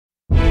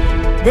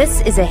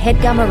This is a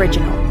HeadGum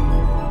original.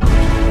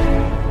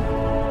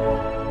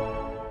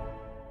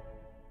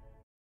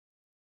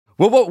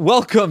 Well,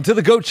 welcome to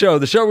The GOAT Show,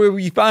 the show where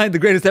we find the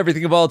greatest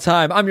everything of all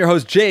time. I'm your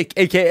host, Jake,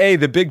 a.k.a.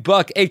 The Big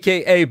Buck,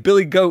 a.k.a.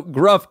 Billy Goat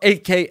Gruff,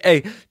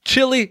 a.k.a.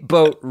 Chili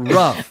Boat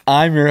Ruff.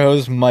 I'm your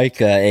host,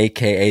 Micah,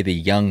 a.k.a. The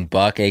Young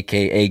Buck,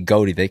 a.k.a.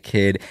 Goaty the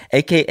Kid,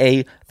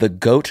 a.k.a. The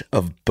Goat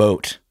of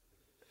Boat.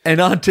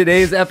 And on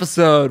today's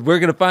episode, we're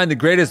going to find the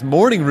greatest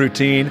morning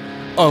routine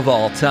of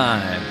all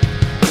time.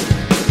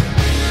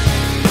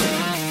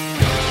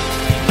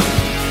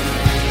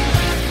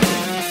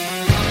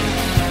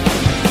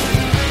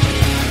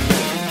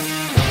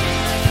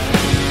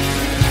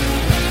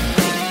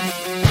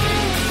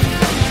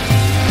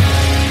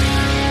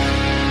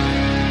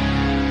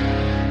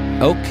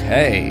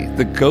 Okay,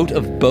 the Goat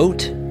of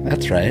Boat.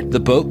 That's right. The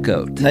Boat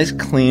Goat. Nice,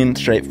 clean,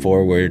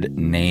 straightforward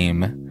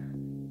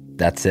name.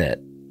 That's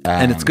it.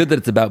 And it's good that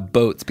it's about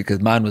boats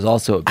because mine was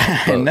also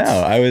about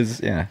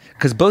boats. No,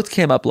 Because boats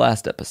came up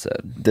last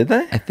episode. Did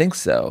they? I think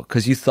so,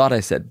 because you thought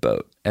I said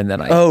boat, and then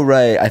I... Oh,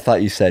 right. I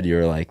thought you said you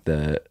were like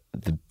the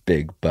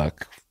big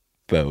buck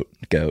boat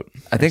goat.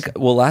 I think,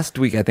 well, last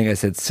week I think I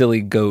said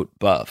silly goat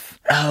buff.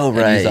 Oh, And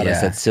right. you thought I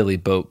said silly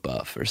boat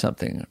buff or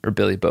something, or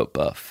Billy Boat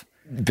Buff.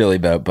 Billy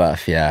Boat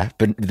Buff, yeah.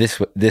 But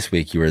this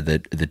week you were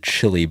the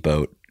chili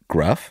boat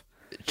gruff.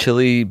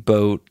 Chili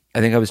boat, I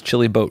think I was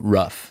chili boat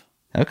rough.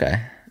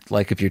 Okay.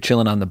 Like if you're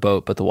chilling on the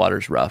boat, but the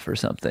water's rough or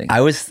something. I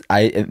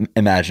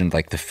imagined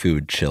like the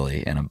food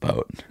chili in a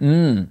boat.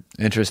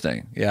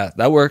 Interesting. Yeah,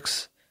 that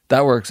works.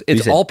 That works.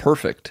 It's all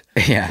perfect.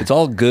 Yeah. It's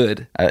all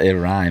good. It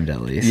rhymed at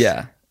least.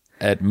 Yeah,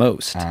 at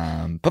most.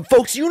 But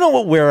folks, you know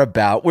what we're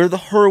about. We're the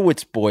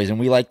Hurwitz boys, and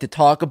we like to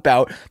talk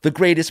about the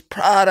greatest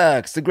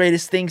products, the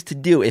greatest things to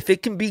do. If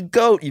it can be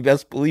goat, you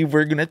best believe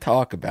we're going to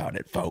talk about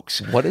it,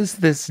 folks. What is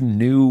this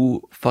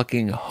new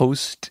fucking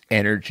host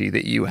energy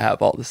that you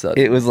have all of a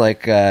sudden? It was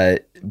like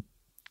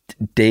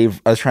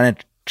Dave. I was trying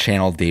to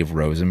channel Dave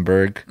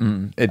Rosenberg.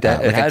 It like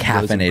a had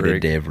caffeinated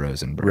Rosenberg. Dave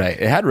Rosenberg. Right.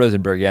 It had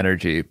Rosenberg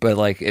energy, but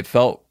like it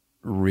felt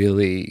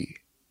really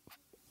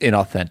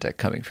inauthentic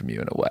coming from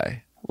you in a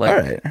way. Like, All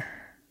right.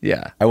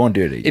 Yeah. I won't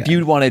do it again. If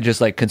you wanted just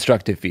like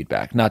constructive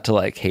feedback, not to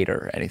like hate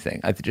or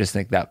anything, I just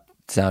think that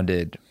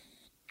sounded,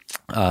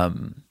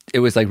 it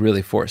was like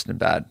really forced and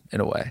bad in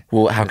a way.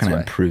 Well, how can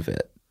I improve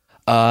it?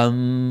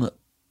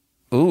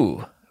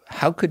 Ooh,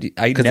 how could you?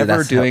 I 'Cause never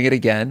that's doing it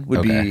again would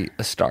Okay. be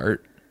a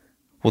start.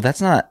 Well,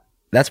 that's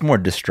more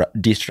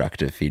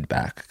destructive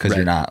feedback because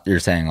you're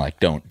saying like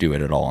don't do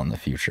it at all in the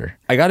future.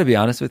 I got to be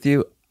honest with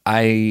you.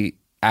 I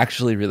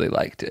actually really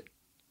liked it.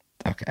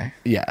 Okay.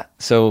 Yeah.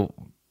 So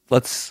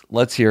let's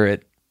hear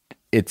it.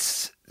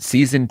 It's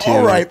season 2.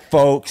 All right,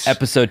 folks.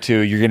 Episode 2.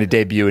 You're going to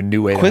debut a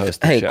new way to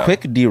host the show.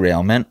 Quick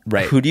derailment.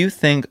 Right. Who do you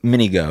think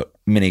Mini Goat,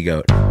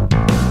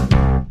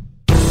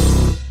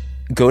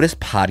 Goatest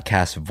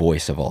podcast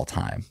voice of all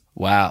time?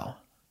 Wow.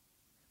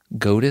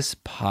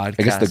 Goatist podcast.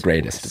 I guess the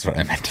greatest voice. is what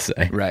I meant to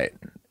say. Right.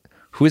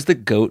 Who is the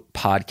GOAT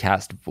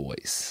podcast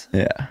voice?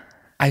 Yeah.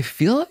 I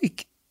feel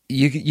like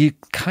you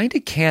kind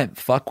of can't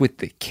fuck with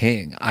the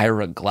king,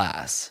 Ira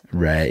Glass.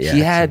 Right.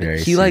 Yeah.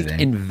 He like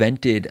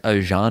invented a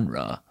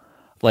genre.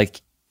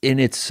 Like, and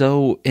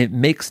it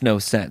makes no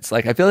sense.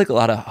 Like, I feel like a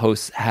lot of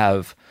hosts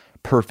have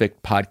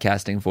perfect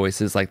podcasting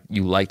voices. Like,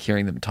 you like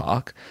hearing them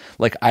talk.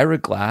 Like Ira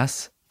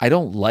Glass, I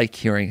don't like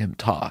hearing him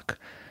talk,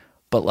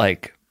 but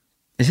like,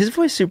 is his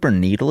voice super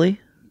needly?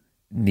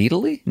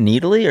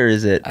 Needly, or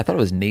is it? I thought it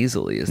was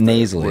nasally. Is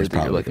Nasally the word is that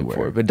you're probably looking the for,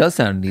 word. but it does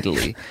sound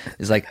needly.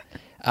 It's like,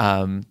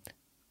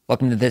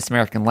 welcome to This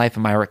American Life.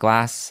 I'm Ira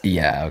Glass.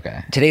 Yeah.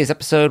 Okay. Today's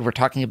episode, we're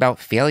talking about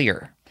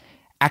failure.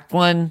 Act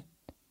 1,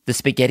 the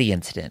spaghetti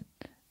incident.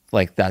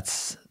 Like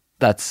that's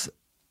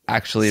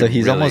actually So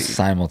he's really, almost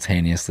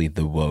simultaneously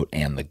the woat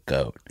and the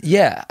goat.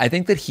 Yeah, I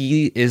think that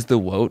he is the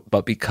woat,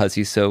 but because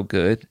he's so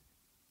good,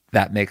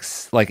 that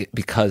makes like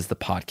because the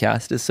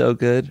podcast is so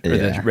good or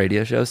the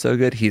radio show is so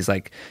good, he's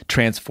like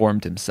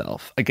transformed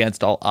himself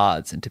against all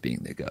odds into being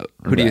the goat.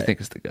 Who do you think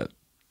is the goat?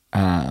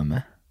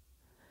 I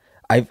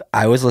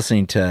was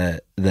listening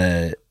to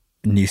the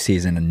new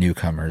season of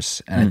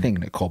Newcomers, and I think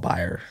Nicole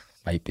Byer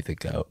might be the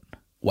goat.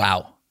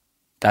 Wow.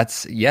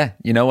 That's, yeah,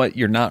 you know what?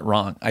 You're not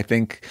wrong. I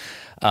think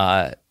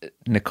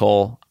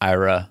Nicole,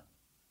 Ira,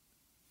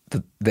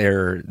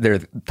 they're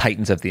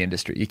titans of the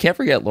industry. You can't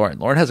forget Lauren.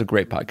 Lauren has a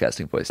great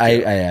podcasting voice too. I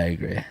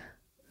agree.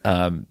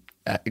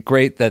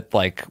 Great that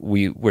like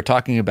we're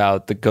talking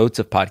about the goats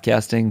of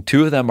podcasting.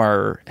 2 of them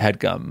are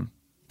HeadGum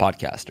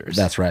podcasters.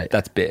 That's right.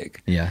 That's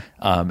big. Yeah.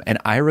 And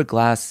Ira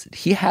Glass,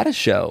 he had a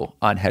show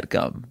on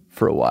HeadGum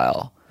for a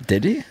while.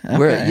 Did he?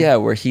 Okay.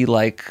 Where he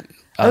like...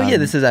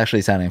 this is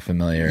actually sounding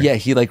familiar. Yeah,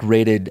 he like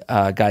rated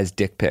guys'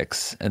 dick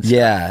pics and stuff.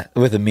 Yeah,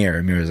 with Amir.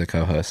 Amir's a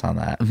co-host on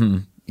that.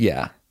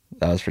 Yeah.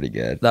 That was pretty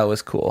good. That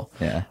was cool.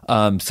 Yeah.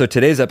 So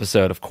today's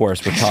episode, of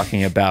course, we're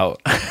talking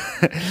about,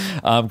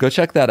 go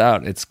check that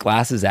out. It's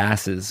Glass's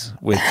Asses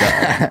with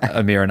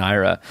Amir and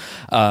Ira.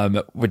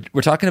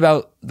 We're talking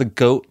about the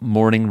GOAT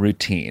morning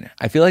routine.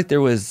 I feel like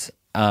there was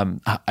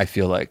I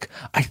feel like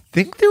I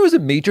think there was a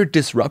major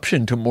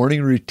disruption to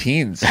morning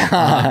routines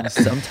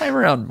sometime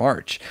around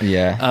March.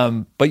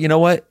 Yeah. But you know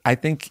what? I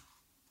think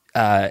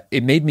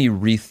it made me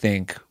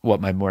rethink what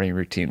my morning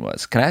routine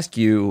was. Can I ask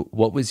you,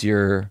 what was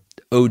your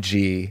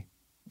OG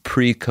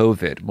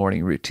pre-COVID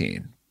morning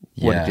routine?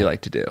 What did you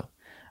like to do?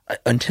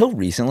 Until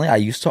recently, I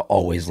used to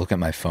always look at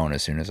my phone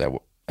as soon as I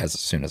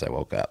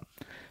woke up.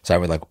 So I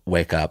would like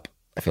wake up,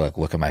 I feel like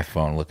look at my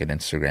phone, look at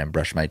Instagram,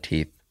 brush my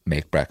teeth,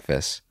 make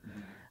breakfast,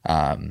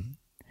 and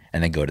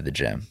then go to the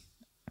gym.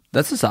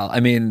 That's a solid. I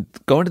mean,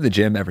 going to the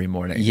gym every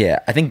morning. Yeah,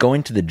 I think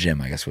going to the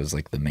gym, I guess, was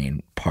like the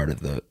main part of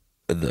the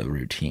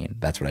routine.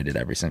 That's what I did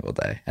every single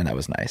day, and that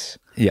was nice.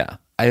 Yeah,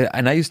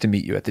 I used to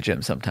meet you at the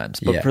gym sometimes,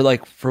 but Yeah.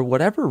 for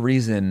whatever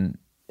reason,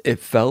 it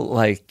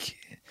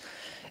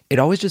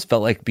always just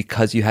felt like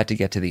because you had to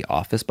get to the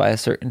office by a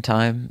certain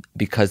time,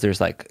 because there's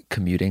like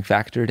commuting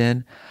factored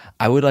in,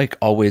 I would like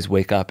always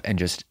wake up and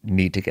just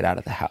need to get out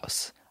of the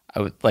house.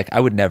 I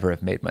would never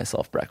have made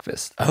myself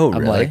breakfast. Oh, I'm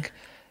really? like,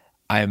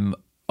 I'm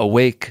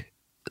awake,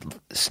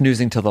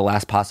 snoozing till the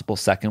last possible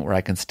second where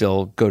I can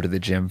still go to the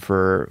gym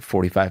for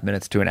 45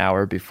 minutes to an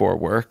hour before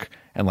work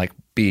and like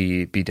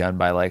be done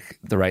by like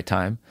the right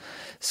time.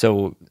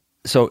 So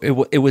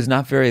it was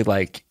not very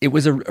like, it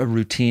was a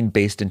routine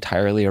based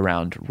entirely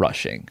around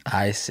rushing,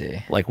 I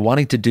see. like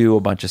wanting to do a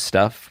bunch of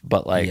stuff,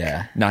 but like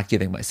Yeah. not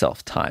giving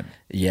myself time.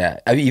 Yeah,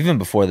 I mean, even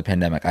before the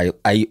pandemic,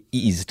 I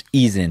eased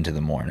into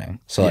the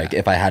morning. So like,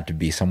 if I had to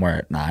be somewhere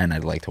at 9,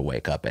 I'd like to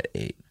wake up at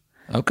 8.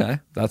 Okay.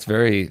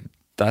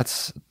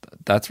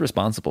 That's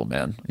responsible,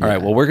 man. All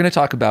right. Well, we're going to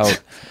talk about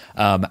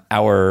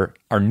our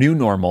new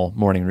normal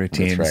morning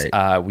routines. That's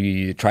right.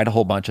 We tried a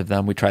whole bunch of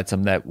them. We tried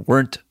some that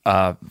weren't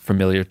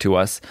familiar to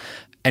us.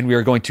 And we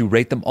are going to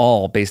rate them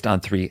all based on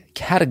 3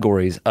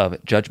 categories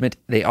of judgment.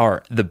 They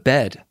are the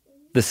bed,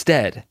 the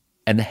stead,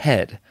 and the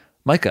head.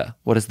 Micah,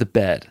 what is the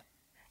bed?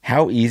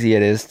 How easy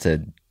it is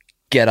to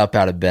get up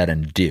out of bed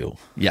and do.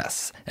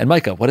 Yes. And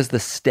Micah, what is the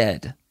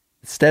stead?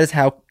 Instead is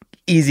how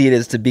easy it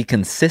is to be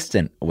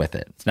consistent with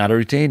it. It's not a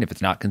routine if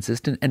it's not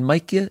consistent. And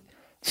Mikey,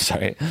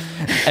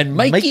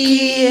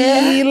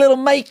 little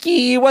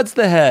Mikey, what's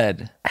the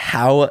head?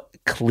 How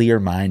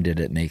clear-minded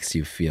it makes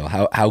you feel,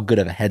 how good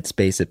of a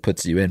headspace it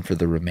puts you in for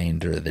the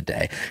remainder of the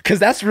day. Because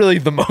that's really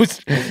the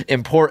most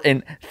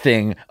important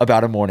thing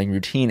about a morning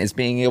routine, is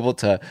being able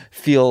to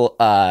feel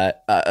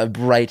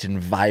bright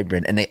and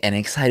vibrant and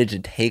excited to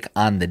take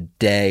on the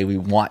day. We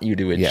want you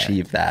to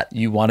achieve that.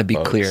 You want to be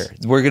folks. clear.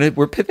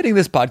 We're pivoting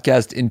this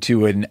podcast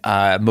into an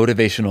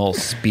motivational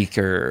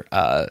speaker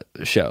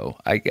show,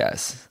 I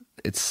guess.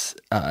 It's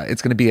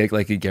going to be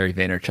like a Gary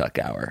Vaynerchuk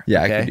hour.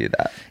 Yeah, okay? I can do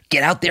that.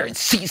 Get out there and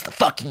seize the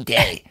fucking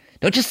day.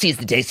 Don't just seize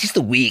the day, seize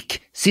the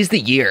week, seize the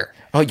year.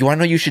 Oh, you want to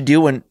know what you should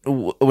do when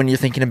you're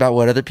thinking about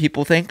what other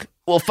people think?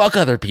 Well, fuck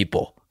other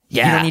people.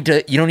 Yeah. You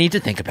don't need to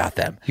think about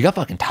them. You got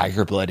fucking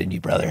tiger blood in you,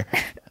 brother.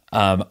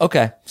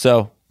 Okay,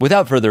 so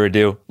without further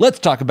ado, let's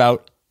talk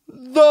about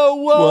the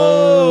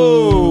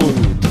whoa.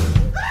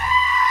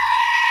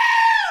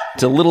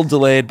 It's a little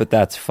delayed, but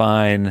that's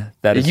fine.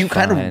 That is You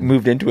kind of fine.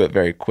 moved into it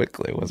very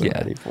quickly. Wasn't Yeah.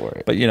 ready for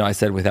it. But I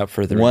said without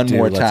further One ado,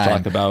 more let's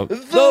time. talk about The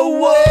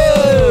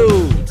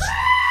whoa.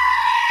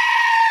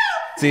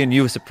 See, and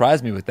you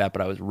surprised me with that,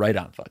 but I was right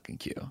on fucking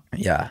cue.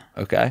 Yeah.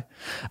 Okay.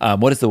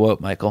 What is the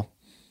woke, Michael?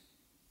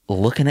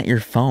 Looking at your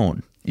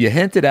phone. You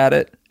hinted at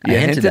it. You I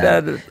hinted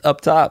at it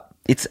up top.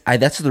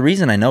 That's the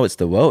reason I know it's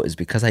the woe, is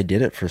because I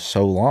did it for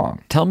so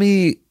long. Tell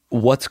me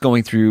what's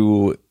going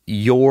through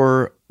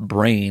your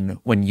brain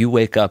when you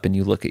wake up and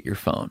you look at your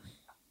phone.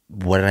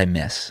 What did I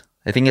miss?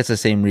 I think it's the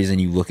same reason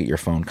you look at your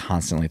phone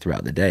constantly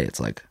throughout the day. It's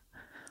like,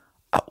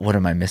 what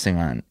am I missing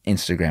on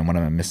Instagram? What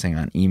am I missing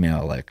on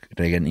email? Like,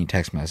 did I get any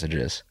text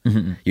messages?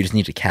 You just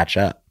need to catch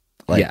up.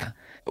 Like, Yeah.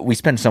 we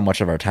spend so much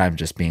of our time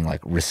just being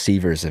like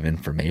receivers of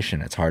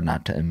information. It's hard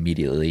not to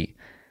immediately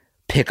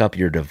pick up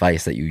your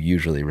device that you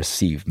usually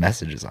receive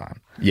messages on.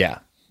 Yeah,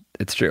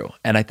 it's true.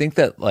 And I think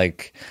that,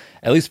 like,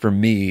 at least for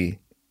me,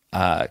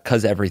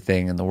 because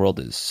everything in the world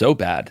is so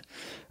bad,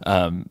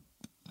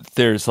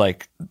 there's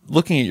like,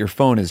 looking at your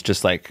phone is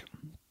just like,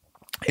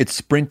 it's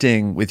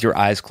sprinting with your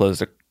eyes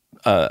closed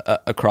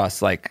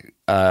across like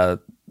a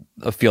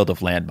field of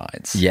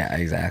landmines. Yeah,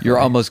 exactly. You're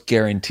almost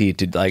guaranteed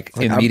to like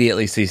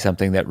immediately see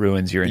something that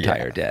ruins your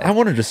entire day. I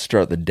wanted to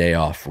start the day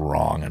off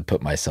wrong and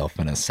put myself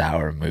in a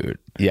sour mood.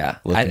 Yeah.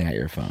 Looking at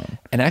your phone.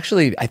 And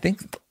actually, I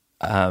think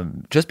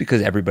just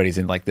because everybody's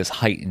in like this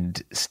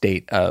heightened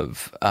state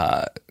of,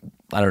 I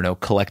don't know,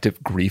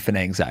 collective grief and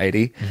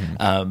anxiety,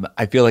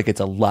 I feel like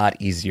it's a lot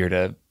easier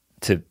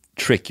to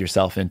trick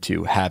yourself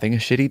into having a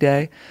shitty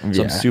day.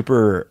 So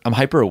Yeah. I'm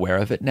hyper aware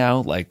of it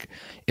now. Like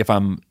if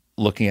I'm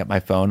looking at my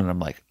phone and I'm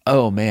like,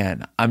 oh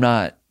man,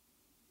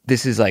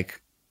 this is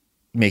like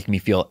making me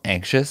feel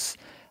anxious.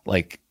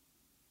 Like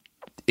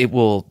it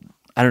will,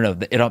 I don't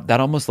know, that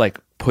almost like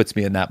puts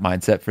me in that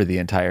mindset for the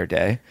entire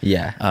day.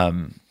 Yeah.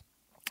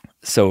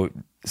 So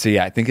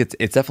yeah, I think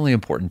it's definitely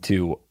important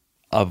to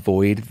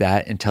avoid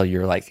that until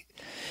you're like,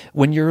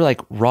 when you're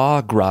like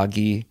raw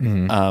groggy,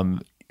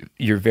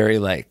 you're very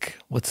like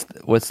what's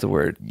the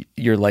word?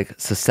 You're like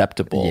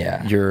susceptible.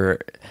 Yeah. You're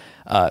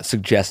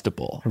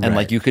suggestible, and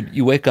Right. like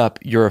you wake up,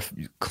 you're a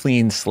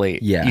clean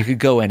slate. Yeah. You could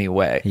go any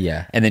way.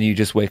 Yeah. And then you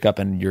just wake up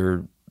and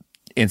you're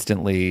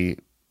instantly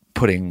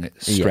putting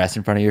stress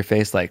in front of your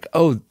face, like,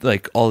 oh,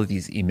 like all of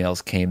these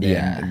emails came in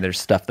Yeah. and there's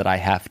stuff that I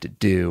have to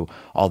do.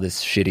 All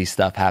this shitty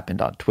stuff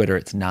happened on Twitter.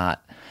 It's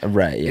not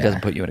Right. Yeah. It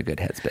doesn't put you in a good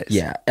headspace.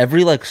 Yeah,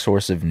 every like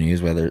source of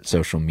news, whether it's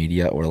social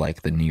media or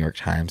like the New York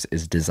Times,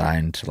 is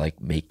designed to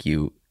like make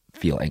you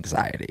feel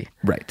anxiety.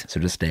 Right. So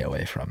just stay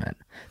away from it.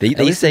 They least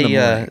in the say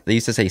morning. they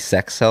used to say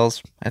sex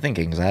sells. I think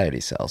anxiety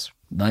sells.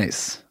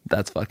 Nice.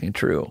 That's fucking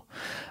true.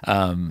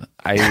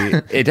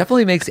 It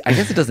definitely makes, I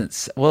guess it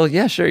doesn't, well,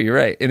 yeah, sure. You're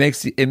right. It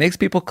makes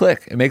people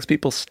click. It makes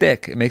people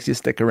stick. It makes you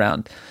stick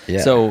around.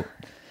 Yeah. So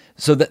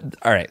that,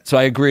 all right. So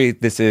I agree.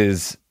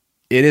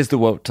 It is the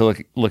woke to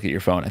look at your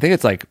phone. I think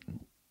it's like,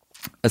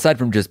 aside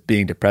from just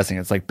being depressing,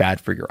 it's like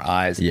bad for your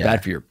eyes, Yeah.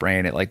 bad for your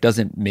brain. It like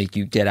doesn't make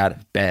you get out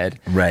of bed.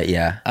 Right.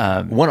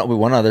 Yeah.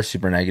 One other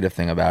super negative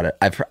thing about it,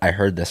 I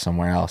heard this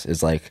somewhere else,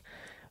 is like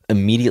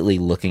immediately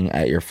looking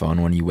at your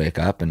phone when you wake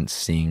up and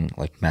seeing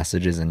like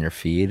messages in your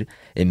feed.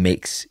 It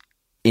makes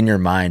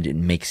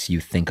you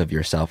think of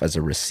yourself as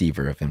a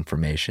receiver of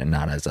information,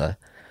 not as a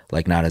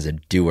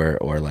doer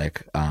or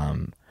like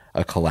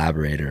a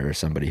collaborator or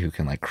somebody who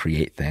can like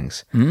create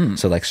things.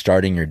 So like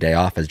starting your day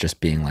off as just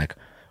being like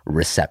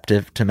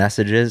receptive to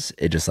messages,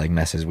 it just like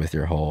messes with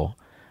your whole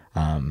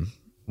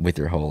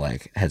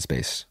like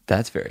headspace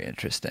That's very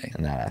interesting.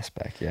 in that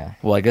aspect. Yeah.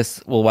 Well,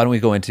 why don't we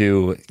go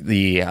into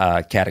the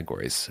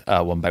categories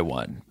one by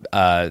one?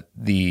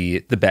 The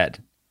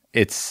bed.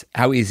 It's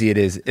how easy it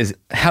is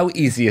how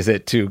easy is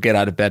it to get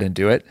out of bed and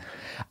do it?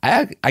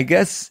 I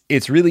guess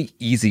it's really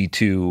easy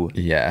to.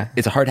 Yeah.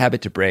 It's a hard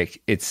habit to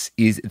break. It's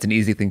easy. It's an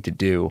easy thing to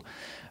do,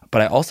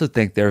 but I also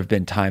think there have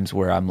been times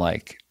where I'm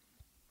like,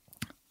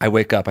 I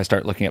wake up, I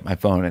start looking at my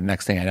phone, and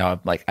next thing I know, I'm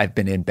like, I've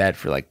been in bed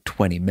for like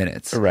 20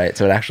 minutes. Right.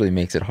 So it actually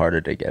makes it harder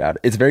to get out.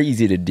 It's very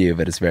easy to do,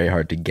 but it's very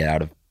hard to get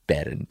out of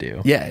bed and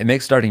do. Yeah, it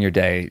makes starting your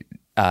day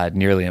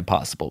nearly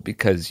impossible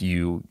because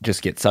you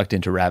just get sucked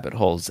into rabbit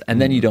holes,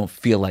 and then you don't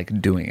feel like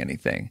doing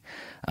anything.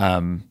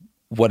 How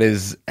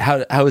is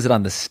it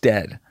on the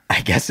stead? I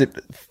guess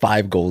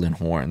 5 golden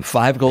horns.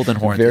 5 golden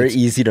horns. Very It's-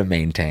 easy to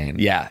maintain.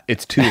 Yeah,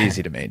 it's too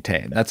easy to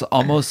maintain. That's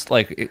almost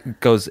like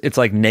it's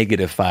like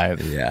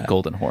 -5 Yeah.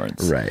 golden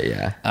horns. Right.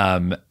 Yeah.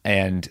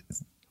 And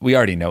we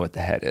already know what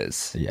the head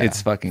is. Yeah.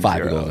 It's fucking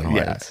 5 0. golden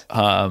Yeah.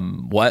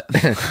 horns. What?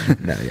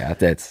 No. Yeah.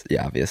 That's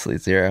obviously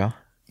 0.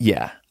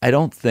 Yeah, I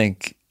don't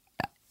think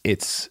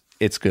it's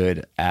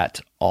good at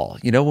all.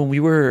 You know, when we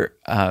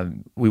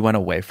went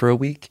away for a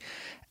week,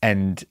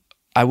 and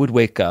I would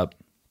wake up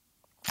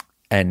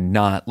and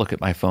not look at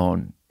my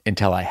phone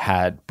until I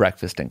had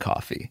breakfast and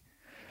coffee.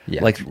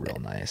 Yeah. Like, It's real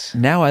nice.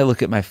 Now I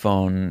look at my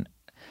phone.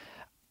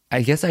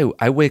 I guess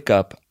I wake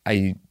up,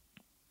 I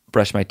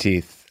brush my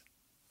teeth,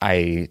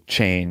 I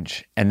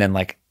change, and then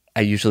like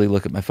I usually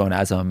look at my phone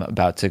as I'm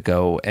about to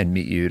go and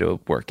meet you to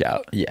work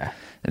out. Yeah.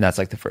 And that's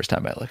like the first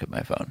time I look at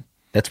my phone.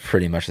 That's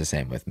pretty much the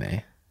same with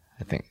me.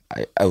 I think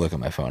I look at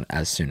my phone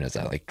as soon as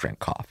I like drink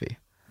coffee.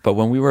 But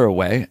when we were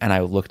away and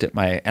I would look at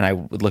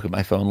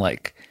my phone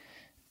like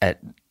at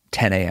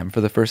 10 a.m.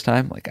 for the first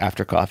time, like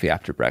after coffee,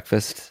 after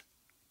breakfast,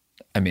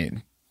 I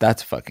mean,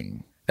 that's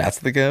That's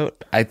the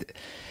goat.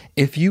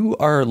 if you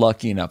are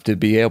lucky enough to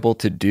be able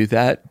to do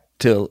that,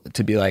 to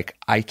be like,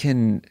 I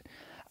can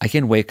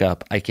wake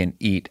up, I can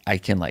eat, I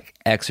can like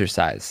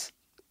exercise.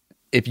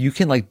 If you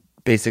can like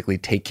basically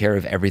take care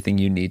of everything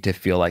you need to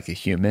feel like a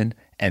human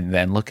and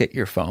then look at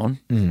your phone,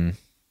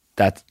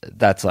 that's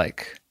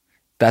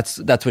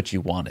what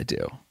you want to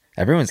do.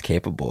 Everyone's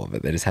capable of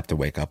it. They just have to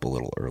wake up a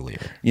little earlier.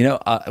 You know,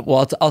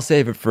 well, I'll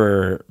save it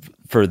for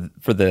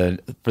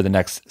the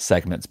next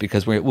segments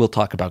because we'll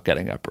talk about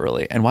getting up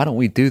early. And why don't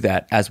we do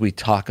that as we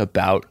talk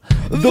about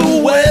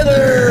the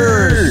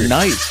weather?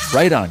 Nice,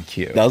 right on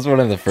cue. That was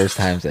one of the first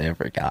times I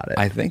ever got it.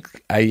 I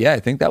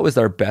think that was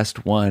our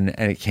best one,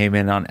 and it came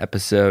in on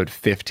episode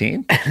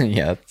 15.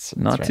 Yeah,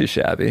 Not that's too right.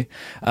 shabby.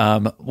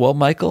 Well,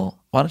 Michael,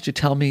 why don't you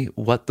tell me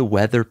what the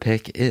weather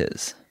pick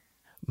is?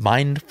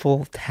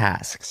 Mindful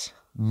tasks.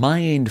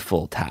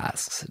 Mindful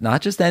tasks,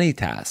 not just any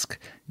task.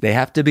 They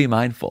have to be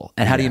mindful.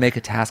 And how do you make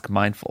a task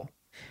mindful?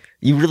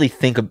 You really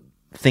think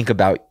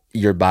about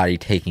your body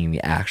taking the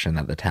action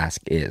that the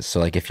task is. So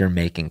like if you're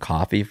making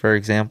coffee, for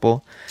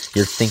example,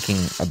 you're thinking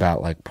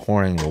about like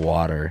pouring the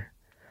water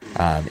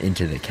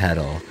into the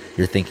kettle.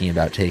 You're thinking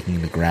about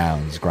taking the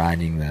grounds,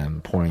 grinding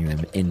them, pouring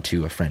them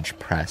into a French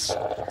press,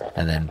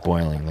 and then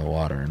boiling the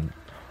water and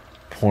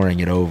pouring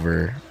it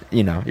over.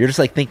 You know, you're just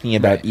like thinking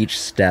about each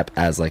step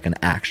as like an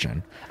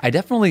action. I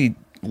definitely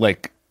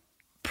like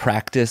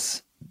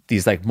practice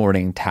these like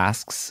morning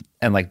tasks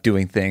and like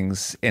doing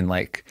things in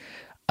like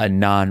a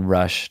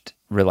non-rushed,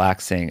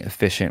 relaxing,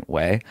 efficient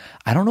way.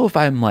 I don't know if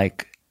I'm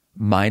like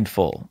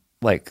mindful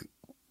like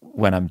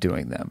when I'm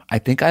doing them. I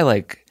think I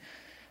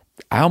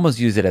almost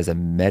use it as a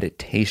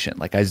meditation.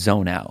 Like I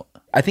zone out.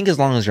 I think as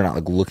long as you're not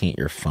like looking at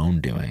your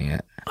phone doing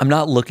it. I'm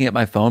not looking at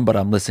my phone, but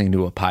I'm listening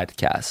to a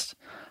podcast.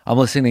 I'm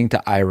listening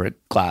to Ira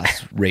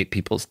Glass rate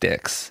people's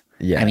dicks.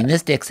 Yeah. I mean,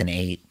 this dick's an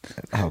 8.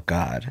 Oh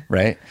God.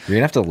 Right? You're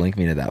gonna have to link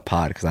me to that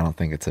pod because I don't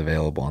think it's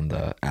available on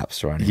the App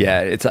Store anymore. Yeah,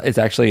 it's on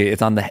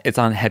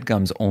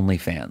HeadGum's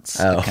OnlyFans.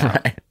 Oh,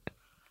 account.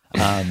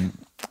 right.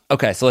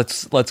 Okay, so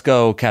let's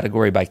go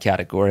category by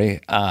category.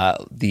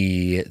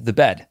 The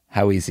bed.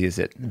 How easy is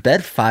it?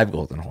 Bed 5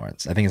 golden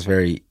horns. I think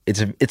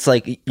it's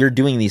like you're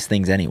doing these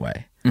things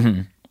anyway.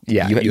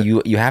 Yeah,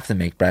 You have to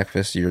make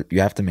breakfast. You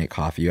have to make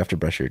coffee. You have to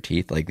brush your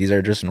teeth. Like these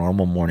are just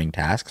normal morning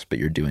tasks, but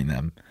you're doing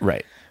them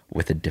right.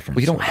 with a different.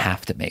 Well, you don't sort.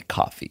 have to make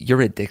coffee.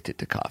 You're addicted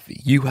to coffee.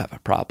 You have a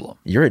problem.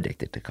 You're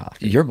addicted to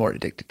coffee. You're more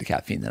addicted to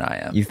caffeine than I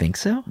am. You think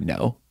so?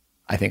 No,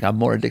 I think I'm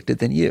more addicted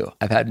than you.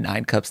 I've had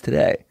 9 cups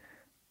today.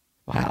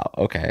 Wow.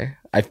 Okay.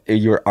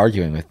 You were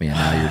arguing with me, and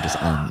now you're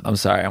just on. I'm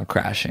sorry. I'm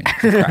crashing.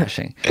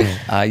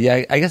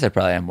 Yeah, I guess I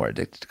probably am more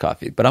addicted to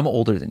coffee, but I'm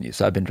older than you,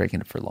 so I've been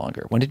drinking it for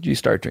longer. When did you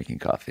start drinking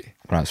coffee?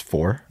 When I was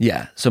 4.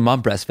 Yeah. So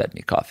mom breastfed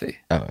me coffee.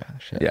 Oh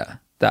shit. Yeah.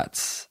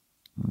 That's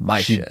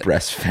my She shit.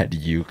 breastfed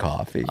you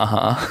coffee.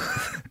 All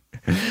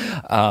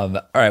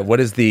right.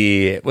 What's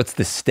the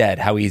stead?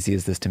 How easy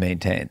is this to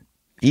maintain?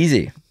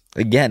 Easy.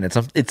 Again,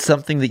 it's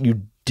something that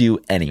you do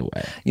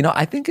anyway. You know,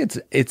 I think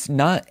it's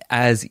not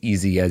as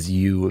easy as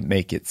you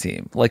make it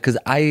seem. Like, because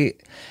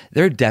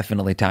there are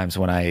definitely times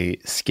when I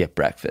skip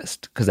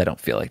breakfast because I don't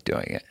feel like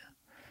doing it.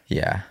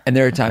 Yeah. And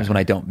there are times when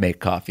I don't make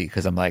coffee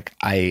because I'm like,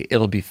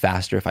 it'll be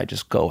faster if I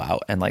just go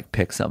out and like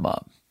pick some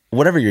up.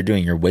 Whatever you're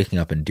doing, you're waking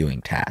up and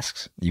doing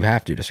tasks. You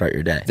have to start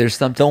your day. There's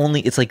something.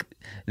 It's like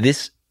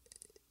this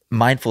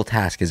mindful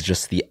task is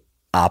just the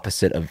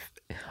opposite of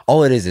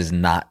all it is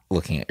not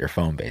looking at your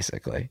phone,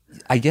 basically.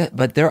 I guess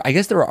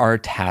there are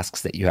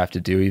tasks that you have to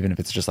do, even if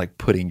it's just like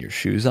putting your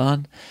shoes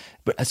on.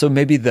 But so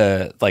maybe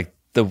the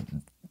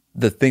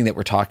thing that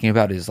we're talking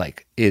about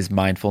is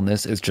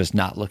mindfulness, is just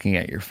not looking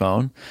at your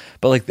phone.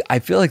 But like, I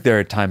feel like there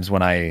are times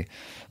when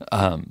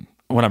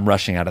when I'm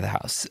rushing out of the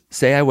house,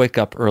 say I wake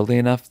up early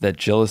enough that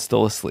Jill is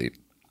still asleep.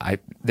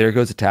 There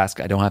goes a task.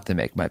 I don't have to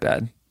make my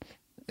bed.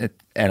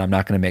 And I'm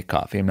not going to make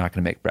coffee. I'm not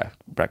going to make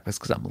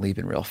breakfast because I'm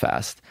leaving real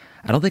fast.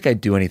 I don't think I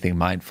do anything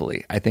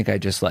mindfully. I think I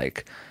just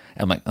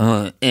I'm like,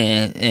 But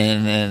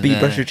you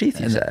brush your teeth,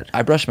 you said.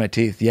 I brush my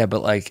teeth, yeah,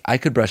 but like I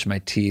could brush my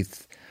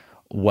teeth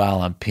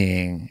while I'm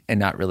peeing and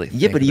not really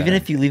think Yeah, but even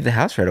about if you leave the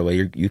house right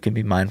away, you can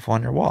be mindful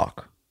on your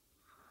walk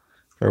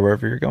or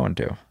wherever you're going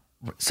to.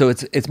 So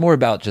it's more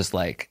about just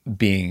like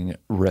being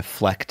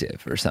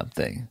reflective or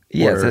something.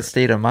 Yeah, Or- it's that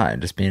state of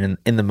mind, just being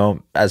in the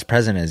moment, as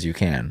present as you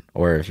can.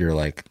 Or if you're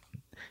like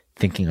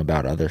thinking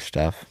about other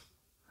stuff,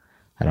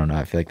 I don't know.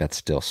 I feel like that's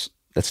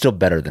still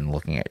better than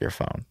looking at your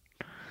phone.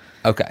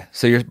 Okay,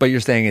 so you're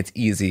saying it's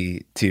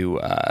easy to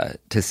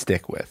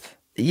stick with.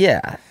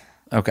 Yeah,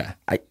 Okay,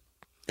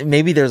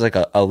 maybe there's like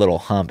a little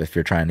hump if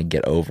you're trying to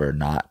get over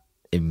not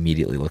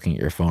immediately looking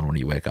at your phone when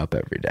you wake up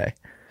every day.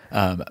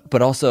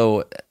 but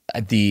also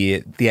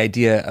the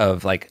idea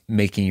of like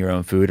making your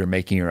own food or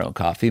making your own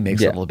coffee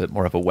makes it Yeah. a little bit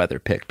more of a weather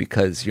pick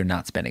because you're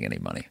not spending any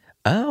money.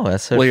 Oh,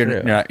 that's so Well,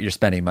 true. you're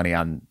spending money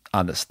on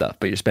this stuff,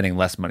 but you're spending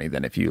less money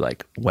than if you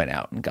like went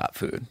out and got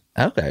food.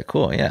 Okay,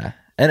 cool. Yeah.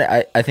 And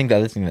I think the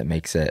other thing that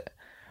makes it,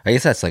 I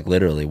guess that's like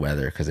literally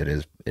weather because it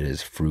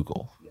is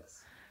frugal.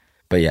 Yes.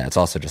 But yeah, it's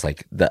also just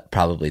like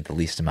probably the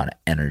least amount of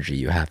energy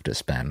you have to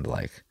spend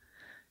like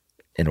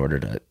in order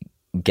to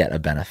get a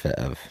benefit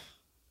of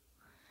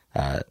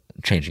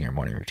changing your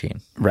morning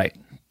routine. Right.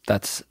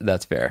 That's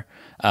fair.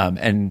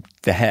 And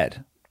the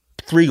head.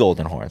 3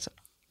 golden horns.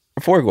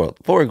 4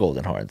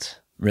 golden horns.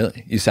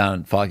 Really? You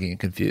sound foggy and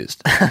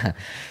confused. I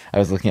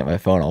was looking at my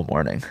phone all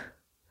morning.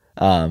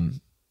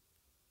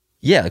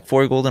 Yeah, like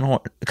 4 golden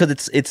horns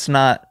because it's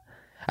not.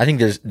 I think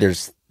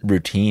there's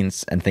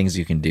routines and things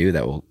you can do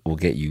that will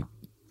get you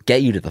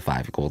to the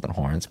 5 golden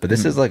horns. But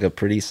this is like a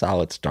pretty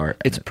solid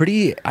start. It's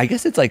pretty, I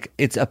guess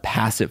it's a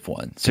passive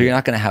one. So you're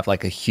not going to have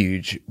like a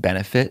huge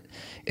benefit.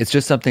 It's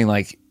just something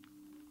like,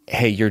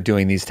 hey, you're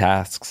doing these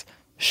tasks,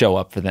 show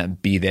up for them,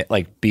 be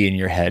in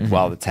your head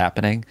while it's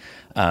happening.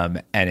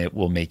 And it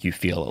will make you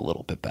feel a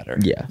little bit better.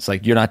 Yeah. It's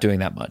like, you're not doing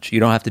that much. You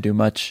don't have to do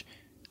much,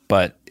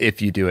 but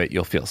if you do it,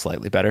 you'll feel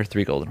slightly better.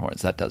 3 golden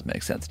horns. That does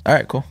make sense. All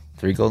right, cool.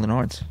 3 golden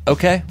horns.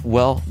 Okay,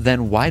 well,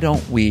 then why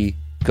don't we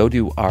go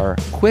do our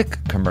quick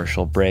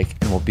commercial break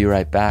and we'll be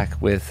right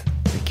back with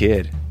the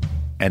kid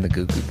and the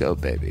Goo Goo Go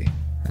baby.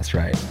 That's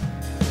right.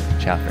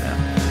 Ciao for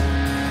now.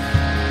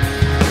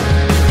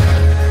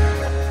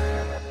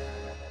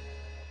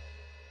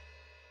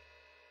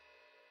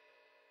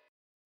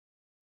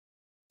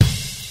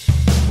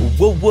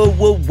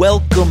 Whoa,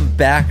 welcome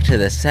back to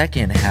the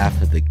second half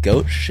of the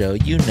GOAT Show.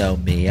 You know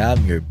me,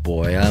 I'm your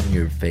boy, I'm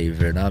your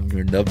favorite, I'm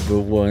your number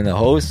one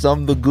host.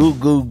 I'm the Goo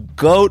Goo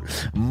Goat,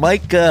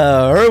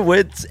 Micah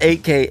Hurwitz,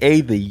 aka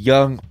the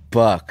Young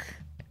Buck.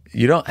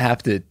 You don't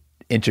have to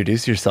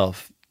introduce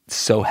yourself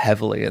so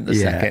heavily in the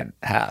second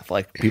half.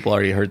 Like, people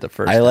already heard the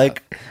first half.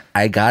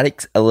 I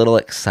got a little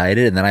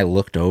excited and then I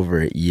looked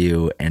over at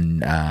you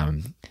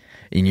and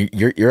and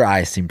your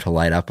eyes seemed to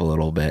light up a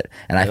little bit,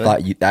 and I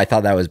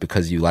thought that was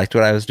because you liked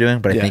what I was doing,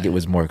 but I think it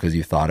was more because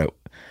you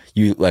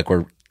like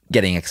were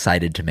getting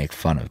excited to make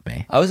fun of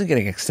me. I wasn't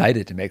getting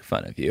excited to make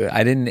fun of you.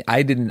 I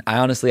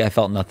honestly, I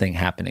felt nothing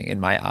happening in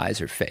my eyes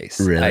or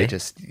face. Really?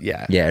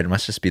 Yeah, it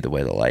must just be the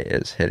way the light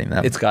is hitting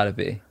them. it's got to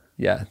be.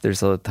 Yeah,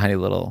 there's a tiny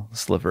little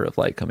sliver of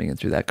light coming in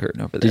through that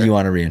curtain over there. Did you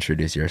want to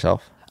reintroduce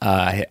yourself?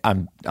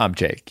 I'm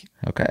Jake,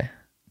 Okay.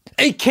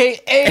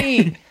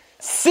 aka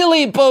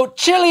Silly Boat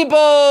Chili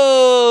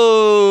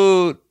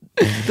Boat,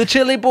 the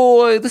Chili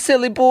Boy, the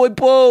Silly Boy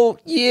boat.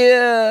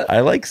 Yeah, I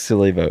like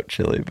Silly Boat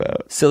Chili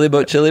Boat. Silly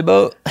Boat Chili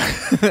Boat.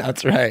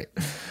 That's right.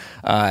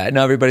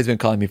 No, everybody's been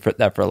calling me for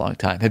that for a long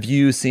time. Have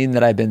you seen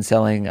that I've been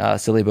selling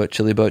Silly Boat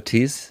Chili Boat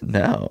tees?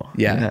 No.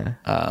 Yeah.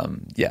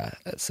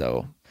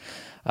 So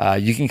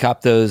you can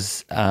cop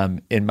those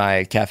in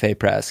my Cafe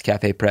Press,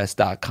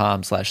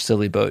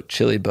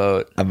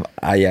 cafepress.com/sillyboatchiliboat.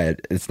 Yeah,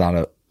 it's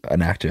not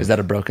an active. Is that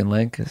a broken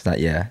link? It's not.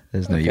 Yeah,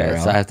 there's no Okay,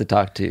 URL. so I have to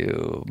talk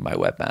to my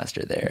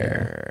webmaster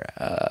there.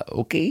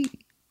 Okay.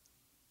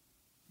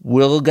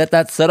 We'll get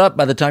that set up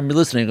by the time you're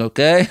listening,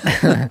 okay?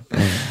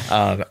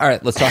 All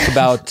right, let's talk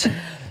about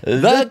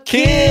The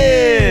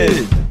Kid.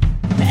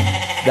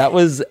 That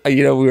was,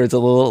 we were a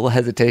little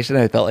hesitation.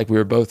 I felt like we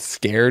were both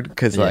scared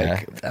because,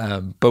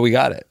 but we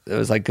got it. It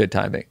was like good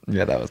timing.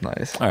 Yeah, that was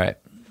nice. All right.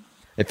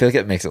 I feel like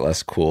it makes it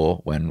less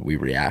cool when we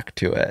react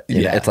to it.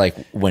 Yeah. It's like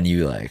when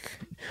you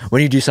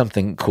do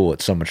something cool,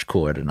 it's so much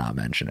cooler to not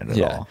mention it at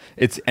all.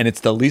 It's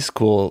the least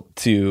cool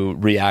to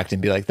react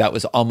and be like, that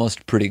was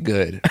almost pretty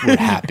good. We're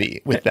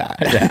happy with that.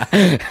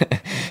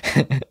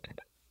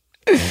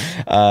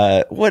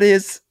 What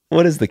is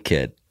The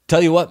Kid?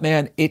 Tell you what,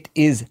 man, it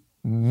is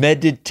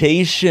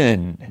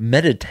meditation.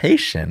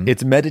 Meditation?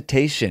 It's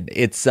meditation.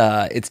 It's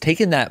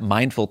taking that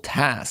mindful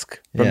task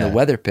from the Yeah.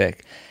 weather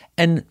pick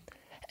and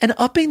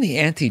upping the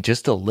ante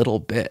just a little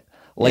bit.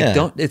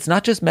 It's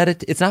not just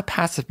it's not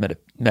passive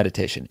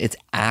meditation. It's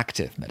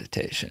active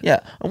meditation. Yeah.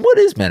 And what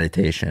is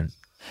meditation?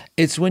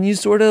 It's when you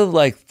sort of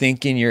like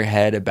think in your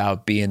head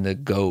about being the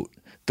goat,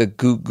 the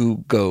goo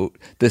goat,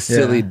 the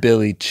silly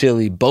Billy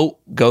chili boat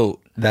goat.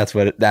 That's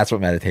what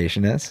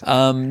meditation is?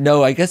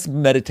 No, I guess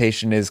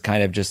meditation is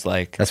kind of just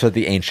like, That's what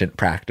the ancient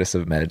practice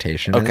of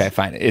meditation is? okay,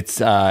 fine. It's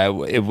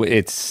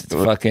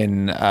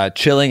fucking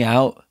chilling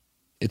out.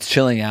 It's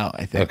chilling out,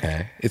 I think.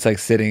 Okay. It's like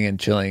sitting and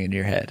chilling in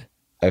your head.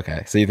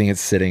 Okay. So you think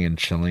it's sitting and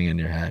chilling in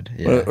your head?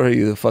 Yeah. Or are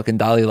you the fucking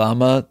Dalai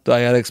Lama? Do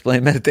I gotta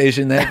explain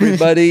meditation to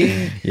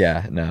everybody?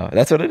 Yeah, no.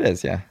 That's what it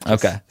is, yeah.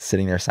 Just Okay.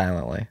 sitting there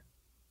silently.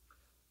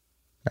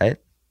 Right?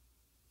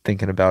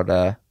 Thinking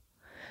about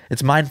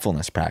it's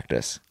mindfulness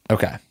practice.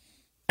 Okay.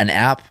 An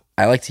app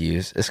I like to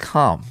use is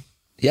Calm.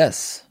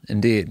 Yes,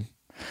 indeed.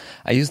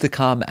 I use the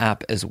Calm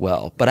app as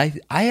well, but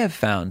I have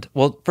found.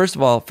 Well, first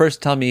of all,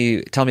 tell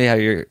me how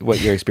what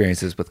your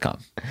experience is with Calm.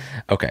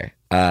 Okay.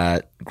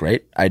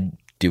 Great. I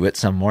do it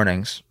some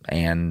mornings,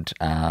 and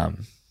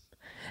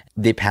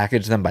they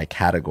package them by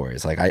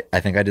categories. Like I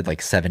think I did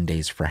like 7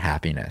 days for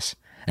happiness,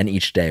 and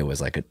each day was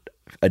like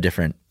a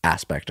different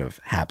aspect of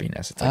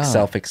happiness. It's like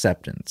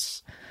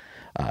self-acceptance,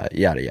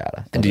 yada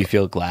yada. And do you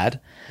feel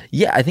glad?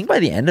 Yeah, I think by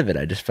the end of it,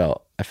 I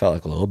felt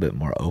like a little bit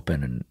more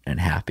open and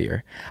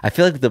happier. I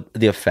feel like the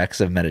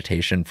effects of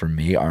meditation for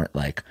me aren't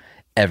like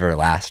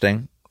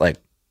everlasting. Like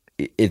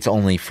it's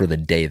only for the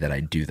day that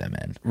I do them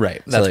in.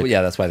 Right. So,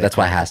 That's why it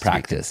has to be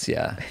practice.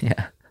 Yeah.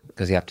 Yeah.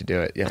 Because you have to do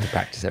it. You have to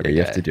practice every You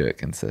day. have to do it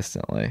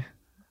consistently.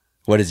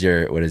 What is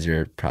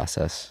your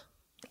process?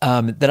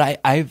 That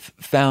I've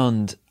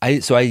found.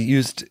 I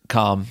used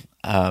Calm,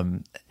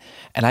 and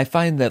I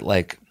find that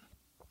like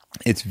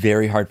it's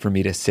very hard for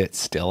me to sit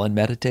still and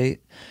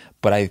meditate,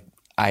 but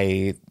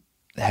I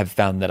have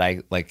found that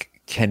I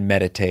like can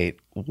meditate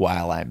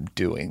while I'm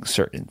doing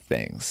certain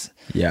things.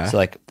 Yeah. So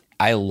like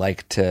I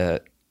like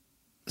to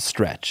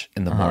stretch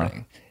in the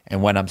morning,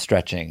 and when I'm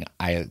stretching,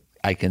 I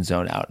can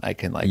zone out. I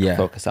can like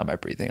focus on my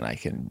breathing, and I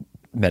can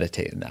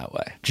meditate in that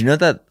way. Do you know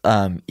that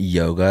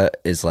yoga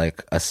is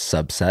like a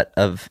subset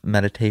of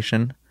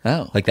meditation?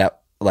 Oh. Like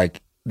that,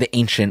 like the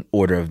ancient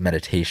order of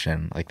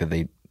meditation, like that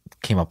they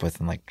came up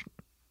with in like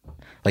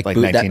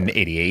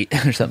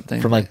 1988 or something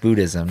from like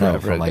Buddhism, no,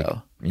 Forever from like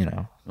ago.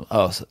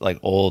 Oh, so like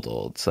old.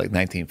 It's like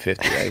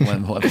 1950, like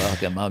when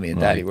fucking mommy and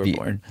daddy were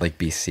born. like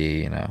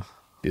BC,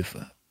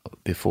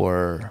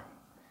 Before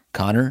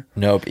Connor.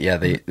 No, but yeah,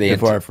 they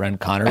Before our friend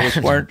Connor was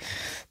born.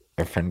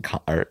 our friend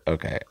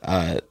okay,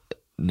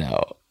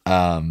 no,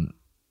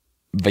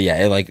 but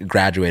yeah, it like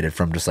graduated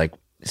from just like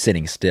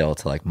sitting still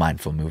to like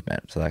mindful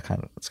movement. So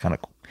it's kind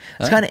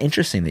of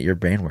interesting that your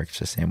brain works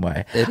the same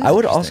way. I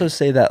would also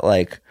say that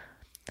like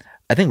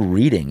I think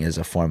reading is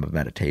a form of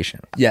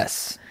meditation.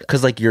 Yes.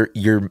 Because like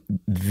you're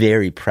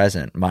very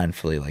present,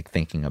 mindfully like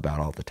thinking about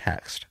all the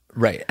text.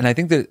 Right. And I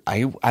think that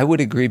I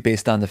would agree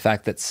based on the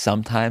fact that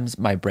sometimes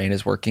my brain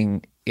is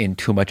working in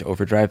too much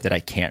overdrive that I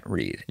can't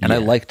read. And I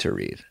like to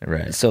read.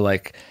 Right. So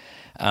like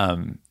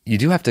you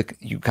got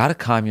to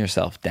calm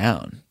yourself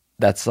down.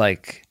 That's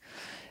like,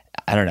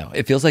 I don't know.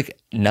 It feels like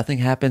nothing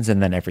happens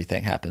and then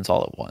everything happens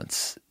all at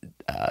once.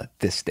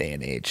 this day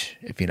and age,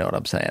 if you know what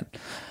I'm saying.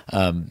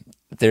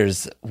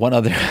 There's one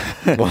other.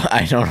 Well,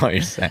 I don't know what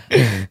you're saying.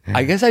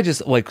 I guess I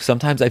just like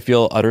sometimes I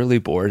feel utterly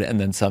bored,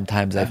 and then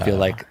sometimes I feel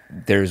like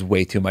there's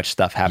way too much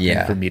stuff happening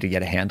Yeah. for me to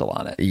get a handle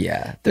on it.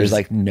 Yeah, There's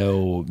like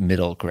no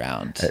middle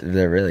ground.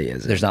 there really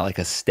is. There's not like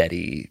a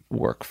steady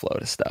workflow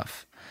to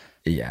stuff.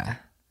 Yeah,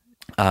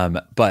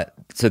 But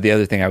so the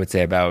other thing I would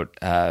say about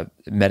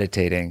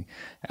meditating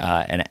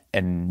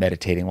and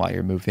meditating while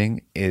you're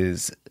moving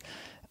is,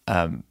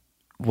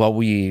 while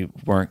we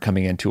weren't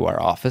coming into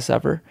our office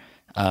ever,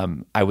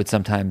 I would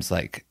sometimes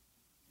like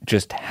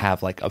just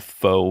have like a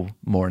faux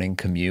morning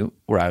commute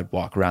where I would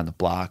walk around the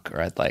block,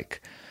 or I'd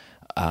like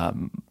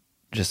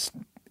just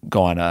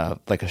go on a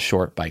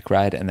short bike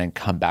ride and then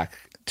come back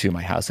to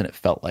my house, and it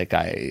felt like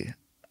I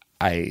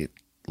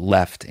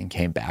left and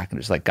came back and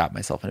just like got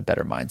myself in a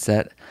better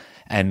mindset.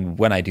 And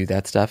when I do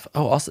that stuff,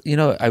 also,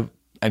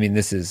 I mean,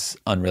 this is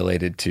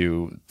unrelated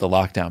to the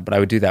lockdown, but I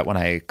would do that when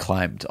I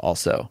climbed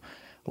also.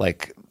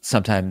 Like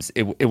sometimes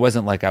it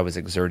wasn't like I was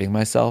exerting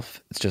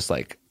myself. It's just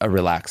like a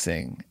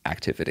relaxing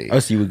activity. Oh,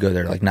 so you would go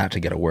there like not to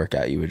get a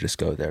workout. You would just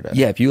go there to.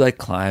 Yeah, if you like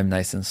climb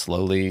nice and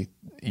slowly,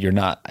 you're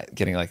not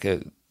getting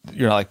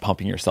you're not like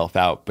pumping yourself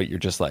out, but you're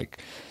just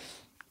like,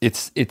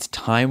 it's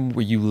time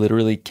where you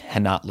literally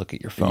cannot look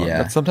at your phone. Yeah.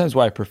 That's sometimes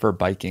why I prefer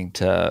biking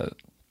to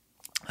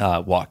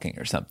walking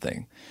or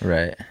something.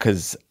 Right.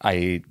 Because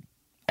I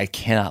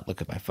cannot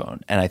look at my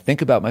phone, and I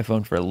think about my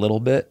phone for a little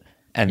bit,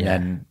 and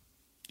then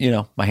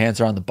my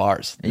hands are on the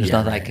bars. There's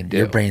nothing I can do.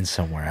 Your brain's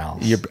somewhere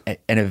else.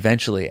 And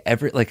eventually,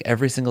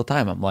 every single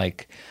time, I'm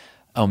like,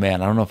 oh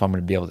man, I don't know if I'm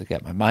going to be able to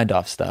get my mind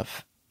off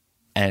stuff.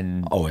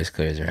 And Always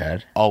clears your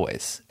head.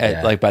 always,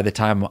 Yeah. like by the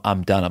time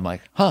I'm done, I'm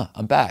like,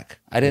 I'm back.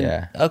 I didn't.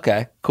 Yeah.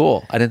 Okay,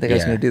 cool. I didn't think I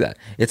was Yeah. going to do that.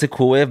 It's a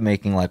cool way of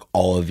making like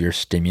all of your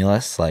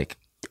stimulus like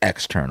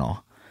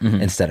external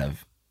instead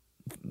of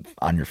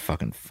on your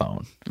fucking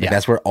phone. Like, Yeah.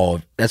 that's where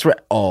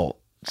all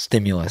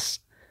stimulus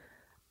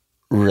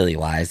really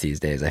lies these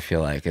days. I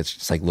feel like it's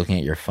just like looking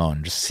at your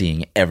phone, just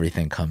seeing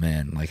everything come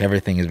in. Like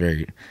everything is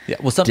very Yeah.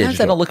 Well, sometimes I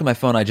digital. don't look at my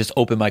phone. I just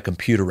open my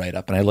computer right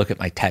up and I look at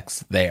my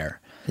text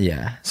there.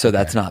 Yeah. So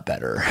that's not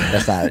better.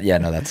 That's not. Yeah.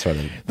 No. That's sort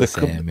of the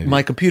same. Maybe.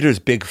 My computer's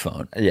big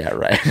phone. Yeah,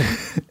 right.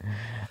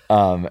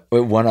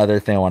 One other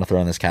thing I want to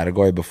throw in this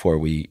category before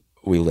we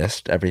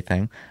list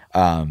everything,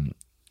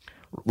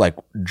 like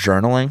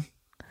journaling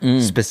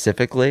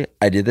specifically.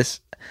 I did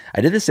this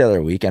the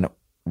other week, and it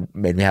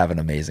made me have an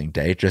amazing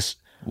day. Just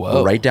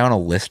Whoa. write down a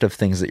list of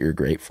things that you're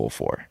grateful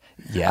for.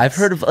 Yes. I've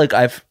heard of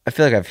I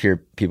feel like I've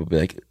heard people be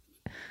like,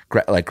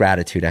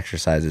 gratitude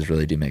exercises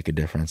really do make a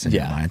difference in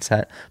your Yeah.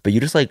 mindset. But you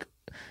just like,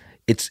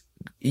 it's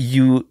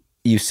you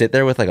sit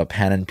there with like a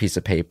pen and piece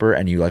of paper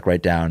and you like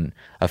write down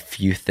a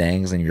few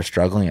things and you're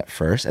struggling at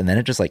first, and then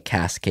it just like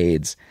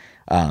cascades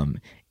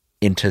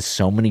into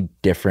so many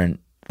different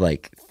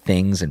like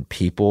things and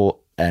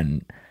people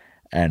and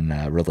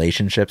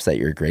relationships that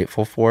you're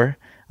grateful for.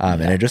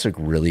 And it just like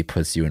really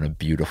puts you in a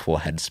beautiful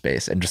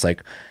headspace, and just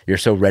like you're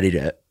so ready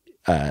to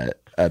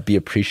be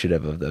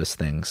appreciative of those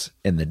things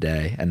in the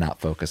day and not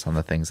focus on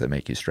the things that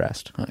make you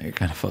stressed. Oh, you're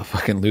kind of a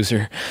fucking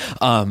loser.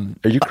 Are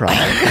you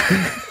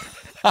crying?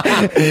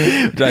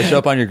 Did I show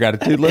up on your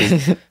gratitude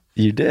list?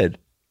 You did.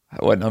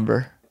 What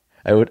number?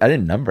 I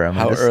didn't number them.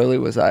 How early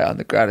was I on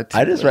the gratitude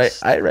I just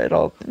list? I write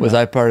all. Was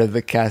I part of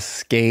the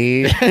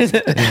cascade?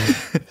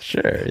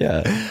 Sure.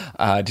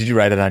 Yeah. Did you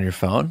write it on your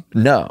phone?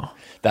 No.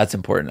 That's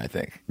important, I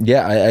think.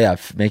 Yeah. I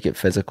make it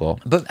physical.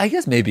 But I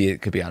guess maybe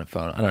it could be on a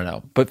phone. I don't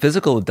know. But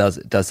physical does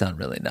sound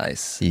really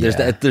nice.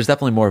 Yeah. There's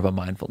definitely more of a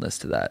mindfulness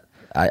to that.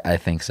 I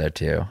think so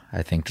too.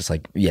 I think just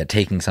like,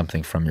 taking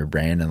something from your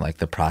brain and like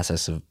the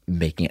process of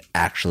making it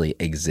actually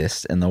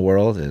exist in the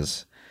world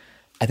is.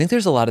 I think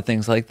there's a lot of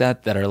things like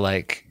that are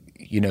like,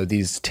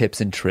 these tips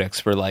and tricks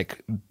for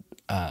like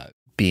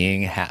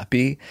being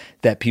happy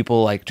that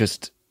people like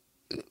just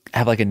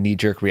have like a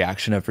knee-jerk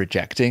reaction of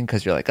rejecting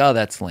because you're like, oh,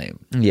 that's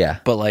lame. Yeah.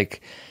 But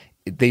like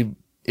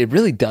it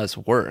really does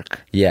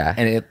work. Yeah.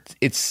 And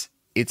it's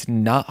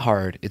not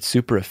hard. It's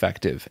super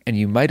effective, and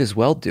you might as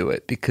well do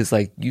it because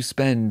like you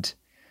spend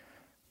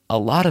a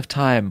lot of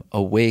time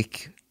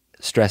awake,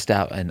 stressed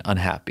out, and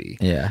unhappy.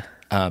 Yeah.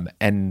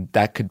 And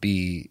that could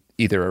be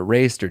either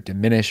erased or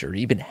diminished or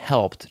even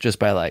helped just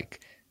by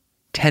like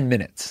 10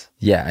 minutes.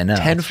 Yeah, I know.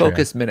 10 it's true.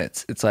 focused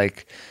minutes. It's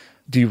like,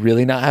 do you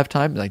really not have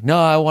time? Like, no,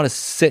 I want to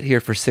sit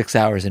here for 6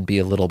 hours and be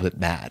a little bit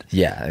mad.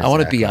 Yeah. I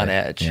want to be on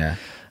exactly. edge.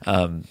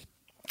 Yeah.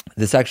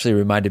 This actually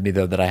reminded me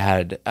though that I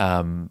had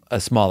a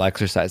small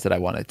exercise that I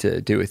wanted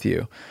to do with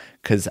you,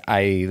 because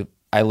I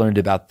learned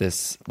about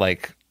this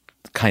like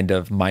kind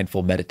of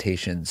mindful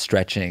meditation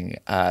stretching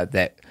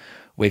that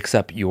wakes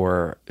up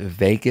your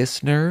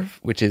vagus nerve,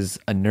 which is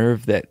a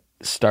nerve that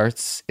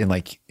starts in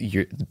like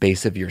your the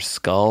base of your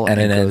skull And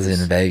it ends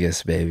goes- in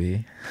Vegas,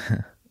 baby.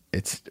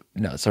 It's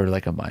sort of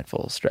like a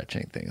mindful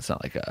stretching thing. It's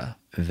not like a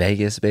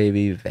Vegas,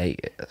 baby,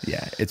 Vegas.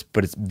 yeah.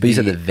 But But you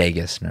said the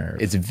vagus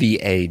nerve. it's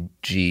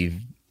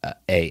VAGUS.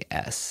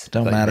 AS.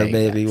 Don't like matter,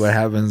 baby. Vegas. What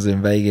happens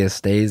in Vegas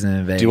stays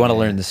in Vegas. Do you want to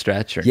learn the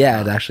stretch? Or Yeah,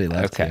 not? I'd actually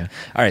love Okay. to.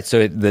 All right.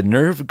 So the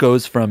nerve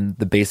goes from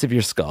the base of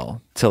your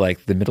skull to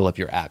like the middle of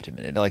your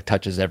abdomen. It like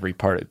touches every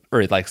part,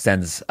 or it like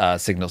sends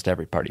signals to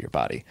every part of your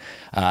body.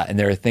 And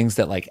there are things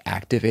that like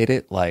activate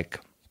it, like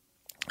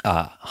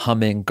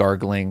humming,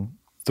 gargling,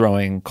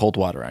 throwing cold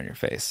water on your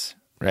face,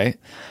 right?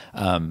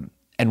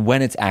 And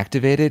when it's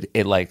activated,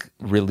 it like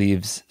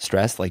relieves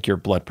stress, like your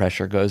blood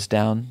pressure goes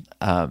down,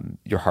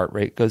 your heart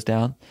rate goes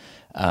down.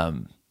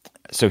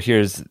 So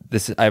here's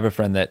this. I have a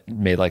friend that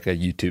made like a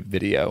YouTube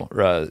video or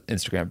a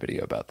Instagram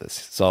video about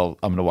this. So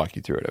I'm going to walk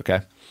you through it.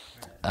 Okay.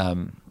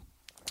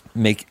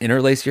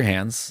 Interlace your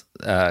hands,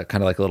 kind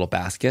of like a little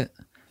basket.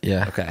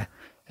 Yeah. Okay.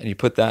 And you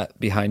put that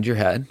behind your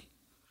head.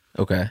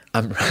 Okay.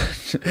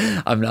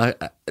 I'm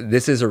not,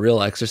 this is a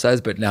real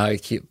exercise, but now I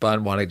keep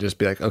on wanting to just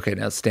be like, okay,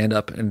 now stand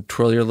up and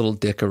twirl your little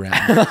dick around.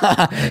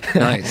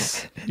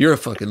 Nice. You're a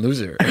fucking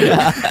loser.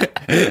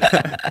 But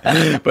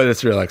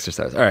it's a real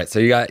exercise. All right. So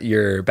you got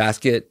your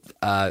basket.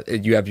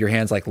 You have your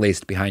hands like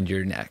laced behind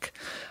your neck.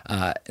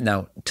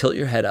 Now tilt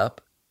your head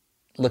up,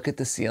 look at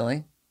the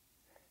ceiling,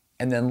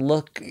 and then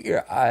look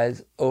your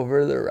eyes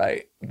over the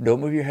right.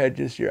 Don't move your head,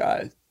 just your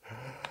eyes.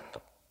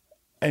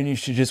 And you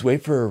should just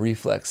wait for a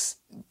reflex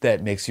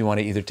that makes you want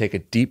to either take a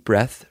deep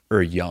breath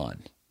or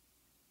yawn.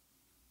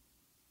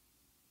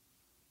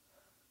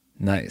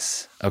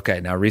 Nice. Okay,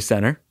 now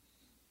recenter.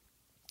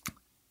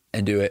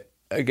 And do it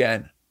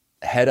again.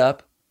 Head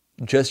up,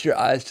 just your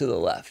eyes to the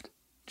left.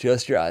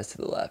 Just your eyes to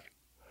the left.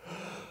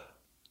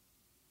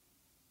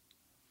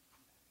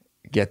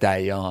 Get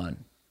that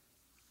yawn.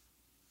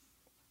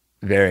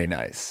 Very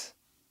nice.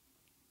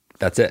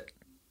 That's it.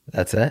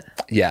 That's it?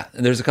 Yeah,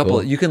 and there's a couple.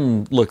 Cool. You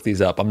can look these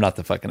up. I'm not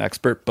the fucking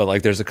expert, but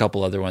like, there's a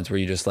couple other ones where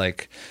you just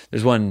like.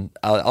 There's one.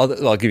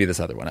 I'll give you this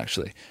other one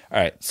actually. All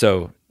right,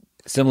 so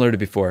similar to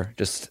before,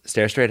 just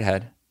stare straight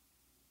ahead.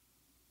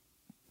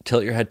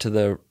 Tilt your head to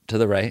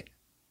the right,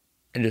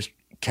 and just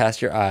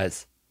cast your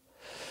eyes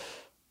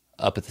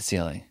up at the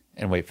ceiling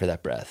and wait for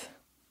that breath.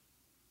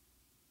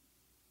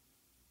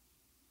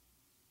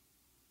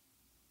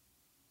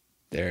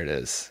 There it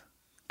is.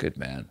 Good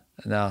man.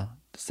 And now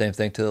same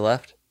thing to the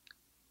left.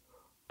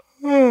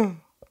 I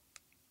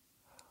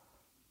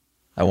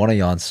want to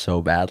yawn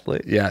so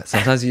badly. Yeah,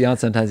 sometimes you yawn,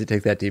 sometimes you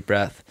take that deep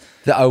breath.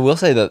 I will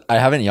say that I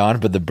haven't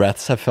yawned, but the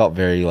breaths have felt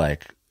very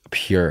like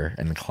pure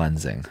and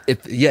cleansing.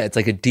 It's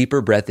like a deeper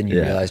breath than you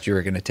Yeah. realized you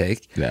were going to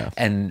take. Yeah.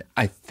 And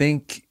I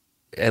think,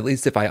 at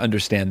least if I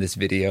understand this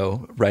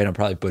video right, I'm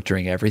probably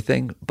butchering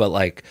everything, but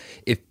like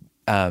if,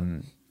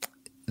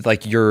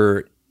 like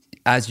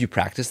as you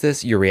practice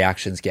this, your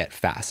reactions get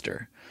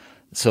faster.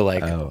 So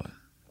like,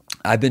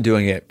 I've been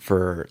doing it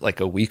for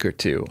like a week or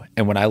two.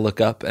 And when I look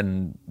up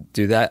and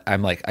do that,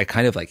 I'm like, I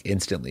kind of like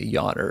instantly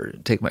yawn or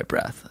take my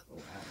breath.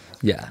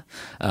 Yeah.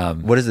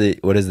 What is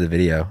the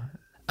video?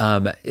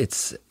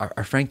 It's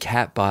our friend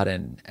Kat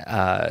Bodden.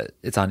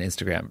 It's on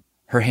Instagram.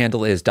 Her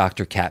handle is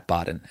Dr. Kat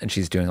Bodden, and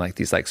she's doing like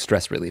these like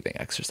stress relieving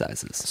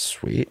exercises.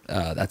 Sweet.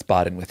 That's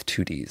Bodden with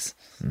 2 Ds.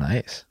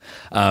 Nice.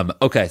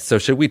 Okay. So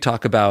should we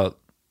talk about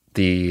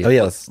the,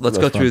 let's go let's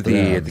through run through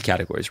them. the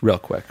categories real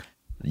quick.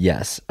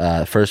 Yes.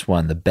 First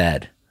one, the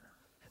bed.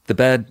 The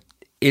bed,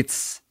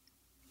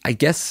 I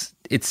guess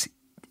it's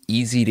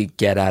easy to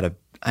get out of.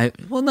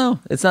 No,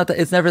 it's not that.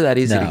 It's never that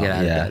easy to get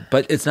out of bed.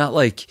 But it's not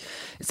like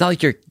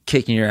you're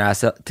kicking your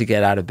ass up to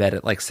get out of bed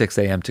at like 6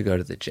 a.m. to go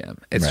to the gym.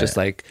 It's just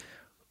like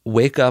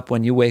wake up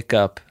when you wake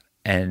up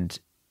and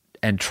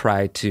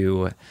try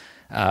to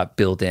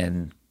build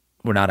in.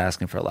 We're not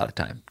asking for a lot of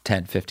time.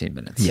 10, 15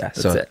 minutes. Yeah.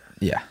 That's it.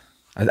 Yeah.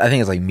 I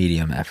think it's like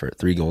medium effort.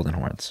 3 golden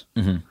horns.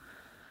 Mm-hmm.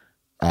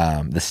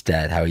 The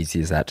stead, how easy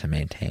is that to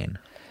maintain?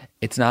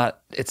 It's not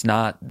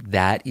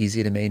that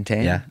easy to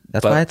maintain. Yeah.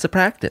 That's why it's a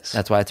practice.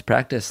 That's why it's a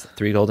practice.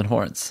 3 golden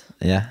horns.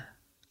 Yeah.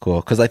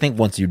 Cool. Because I think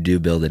once you do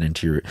build it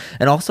into your,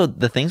 and also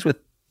the thing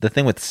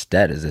with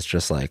stead is it's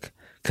just like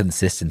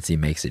consistency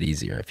makes it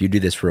easier. If you do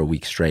this for a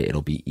week straight,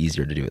 it'll be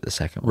easier to do it the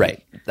second week.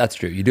 Right. That's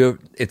true. You do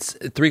it's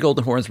 3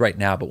 golden horns right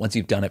now, but once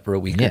you've done it for a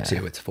week or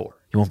two, it's 4.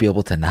 You won't be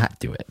able to not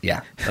do it.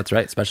 Yeah, that's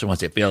right. Especially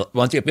once you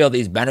feel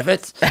these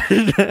benefits.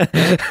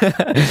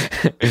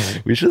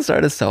 We should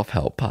start a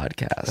self-help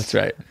podcast. That's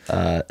right.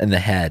 And the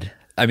head.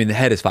 I mean, the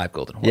head is 5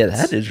 golden horns. Yeah, the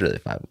head is really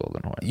 5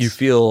 golden horns. You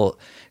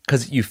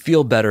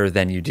feel better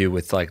than you do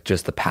with like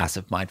just the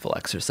passive mindful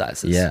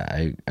exercises. Yeah,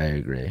 I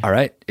agree. All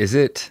right. Is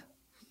it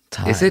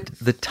Time. Is it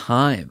the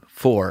time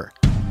for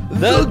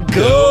The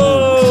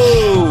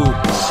GOAT?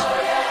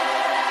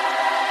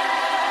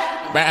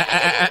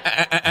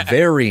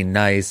 Very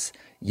nice.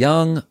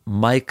 Young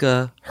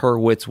Micah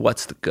Hurwitz,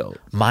 what's the GOAT?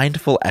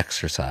 Mindful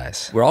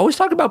exercise. We're always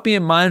talking about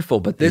being mindful,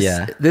 but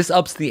this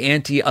ups the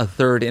ante a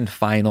third and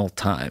final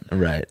time.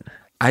 Right.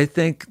 I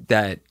think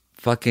that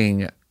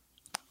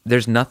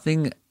there's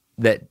nothing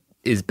that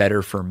is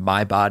better for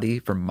my body,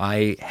 for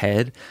my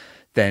head,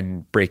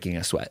 than breaking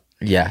a sweat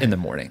in the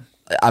morning.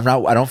 I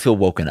don't feel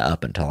woken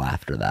up until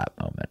after that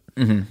moment.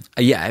 Mm-hmm.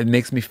 Yeah, it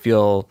makes me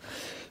feel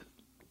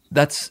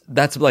that's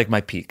like my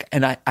peak.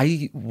 And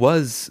I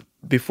was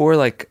before,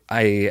 like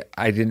I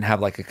didn't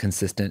have like a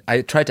consistent,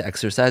 I tried to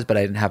exercise, but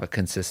I didn't have a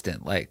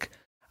consistent, like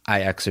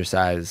I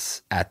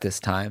exercise at this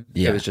time.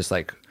 Yeah. It was just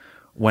like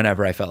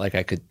whenever I felt like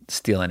I could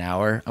steal an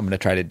hour, I'm going to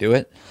try to do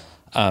it.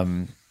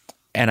 And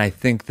I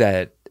think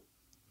that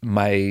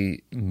my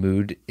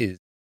mood is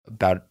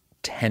about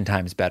 10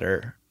 times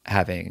better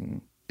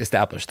having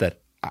established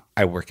that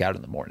I work out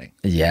in the morning.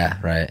 Yeah,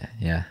 right.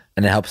 Yeah.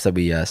 And it helps that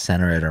we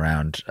center it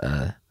around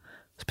a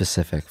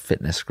specific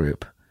fitness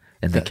group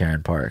in the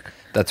Karen Park.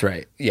 That's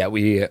right. Yeah,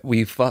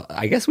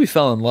 I guess we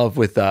fell in love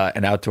with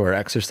an outdoor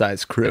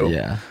exercise crew.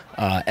 Yeah.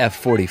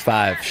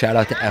 F45. Shout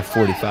out to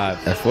F45.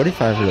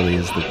 F45 really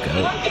is the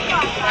GOAT.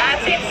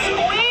 That's it.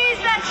 Squeeze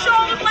that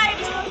shoulder blade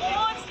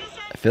towards the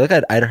center. I feel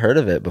like I'd heard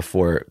of it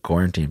before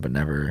quarantine, but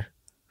never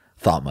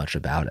thought much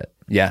about it.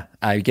 Yeah,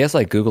 I guess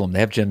like Google them. They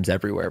have gyms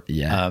everywhere.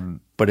 Yeah.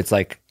 But it's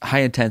like high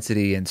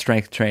intensity and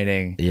strength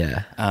training.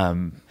 Yeah.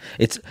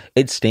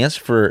 It stands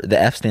for,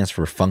 the F stands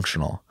for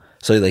functional.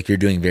 So like you're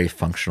doing very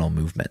functional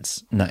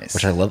movements. Nice.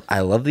 Which I love.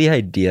 I love the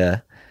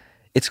idea.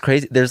 It's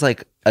crazy. There's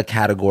like a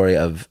category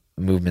of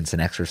movements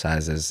and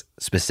exercises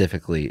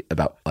specifically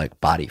about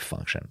like body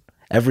function.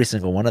 Every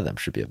single one of them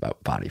should be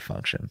about body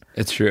function.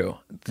 It's true.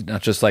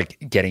 Not just like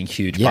getting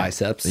huge Yeah.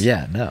 biceps.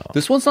 Yeah, no.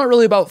 This one's not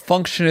really about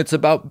function. It's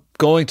about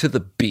going to the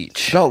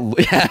beach.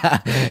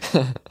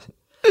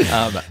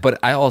 But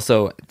I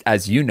also,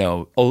 as you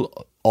know,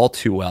 all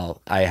too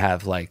well, I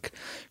have like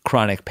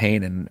chronic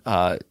pain and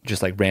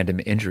just like random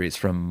injuries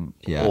from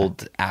Yeah.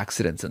 old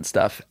accidents and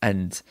stuff.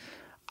 And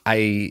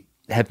I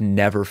have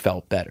never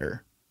felt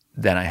better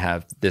than I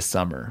have this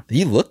summer.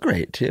 You look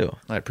great too.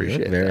 I appreciate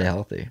you look very that.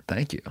 healthy.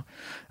 Thank you.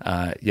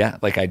 Yeah,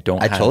 like I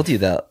don't I have, told you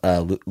that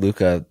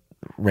Luca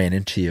ran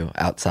into you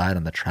outside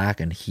on the track,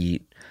 and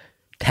he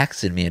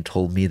texted me and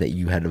told me that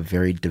you had a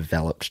very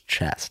developed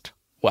chest.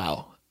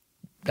 wow,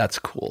 that's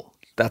cool.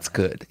 That's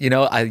good. You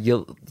know,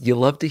 you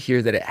love to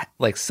hear that it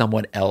like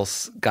someone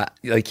else got,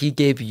 like he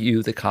gave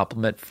you the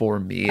compliment for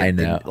me. I and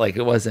know. didn't- like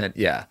it wasn't.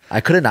 Yeah,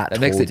 I could have not that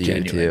told makes it you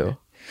genuine. too.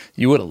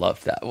 You would have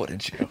loved that,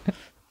 wouldn't you?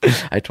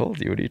 I told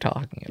you. What are you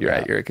talking about? You're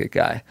right. You're a good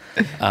guy.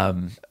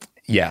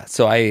 Yeah.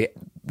 So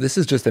this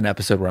is just an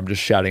episode where I'm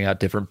just shouting out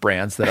different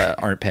brands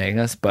that aren't paying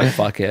us, but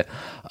fuck it.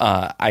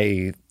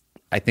 I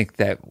think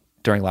that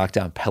during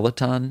lockdown,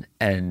 Peloton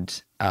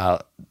and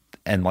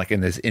like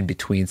in this in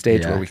between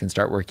stage Yeah. where we can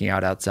start working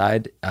out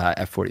outside,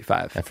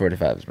 F45 F45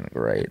 has been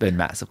great. been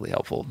massively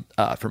helpful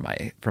for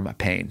my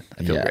pain.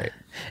 I feel great.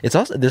 It's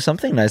also, there's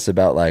something nice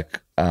about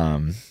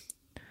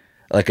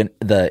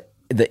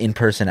the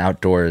in-person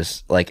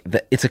outdoors, like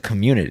it's a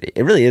community.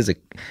 It really is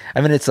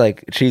it's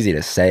like cheesy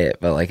to say it,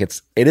 but like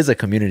it is a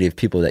community of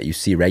people that you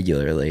see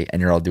regularly,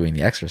 and you're all doing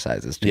the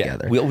exercises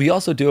together. Yeah. We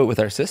also do it with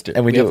our sister,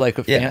 And we do have it- like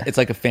it's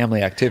like a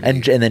family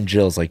activity. and then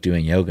Jill's like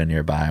doing yoga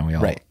nearby, and we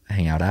all Right.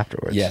 hang out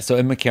afterwards. Yeah, so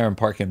in McCarran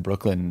Park in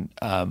Brooklyn,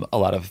 a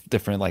lot of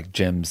different like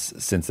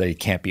gyms, since they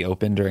can't be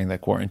open during the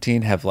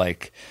quarantine, have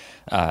like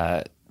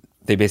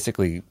they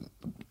basically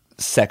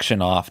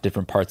section off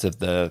different parts of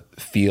the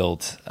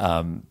field.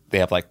 They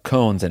have like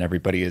cones, and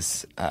everybody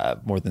is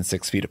more than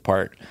 6 feet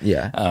apart.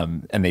 Yeah.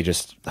 And they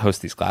just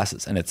host these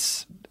classes, and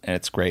it's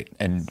great.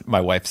 And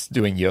my wife's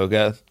doing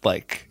yoga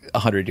like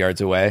 100 yards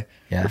away,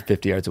 Yeah. or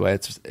 50 yards away.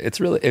 It's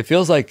really, it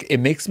feels like, it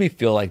makes me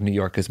feel like New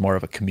York is more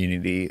of a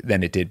community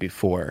than it did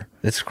before.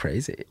 It's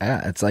crazy.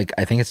 Yeah, it's like,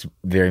 I think it's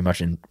very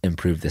much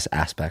improved this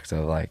aspect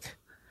of like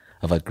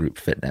group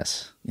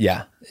fitness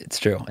Yeah, it's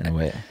true. in a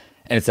way.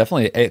 And it's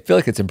definitely, I feel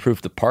like it's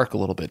improved the park a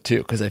little bit too,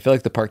 because I feel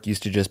like the park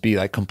used to just be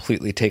like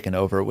completely taken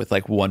over with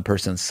like one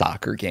person's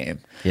soccer game.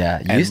 Yeah,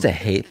 you And used to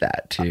hate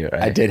that too,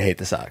 right? I did hate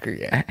the soccer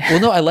game. Well,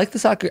 no, I like the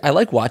soccer. I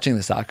like watching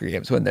the soccer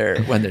games when they're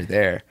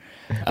there.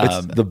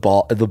 It's the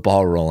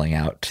ball rolling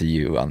out to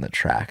you on the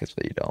track is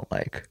what you don't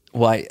like.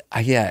 Well,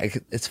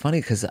 it's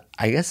funny because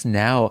I guess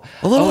now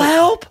A little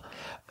help.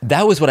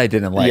 that was what I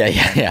didn't like.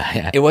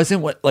 Yeah. It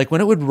wasn't what, like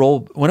when it would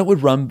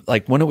run,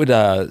 like when it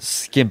would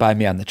skim by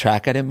me on the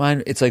track, I didn't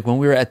mind. It's like when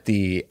we were at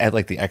the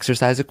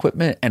exercise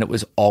equipment, and it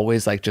was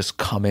always like just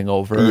coming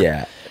over.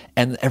 Yeah.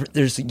 And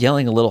there's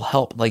yelling a little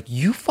help. Like,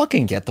 you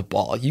fucking get the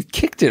ball. You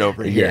kicked it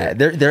over Yeah,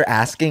 here. they're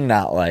asking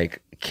not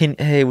like,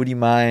 hey, would you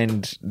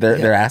mind?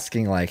 They're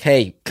asking like,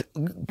 hey,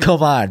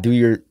 come on, do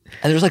your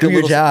And there's like do a your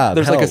little, job.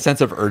 there's like a help.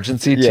 sense of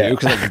urgency too, Yeah.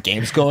 because like the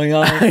game's going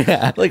on.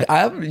 Like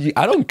I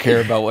don't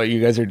care about what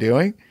you guys are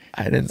doing.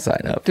 I didn't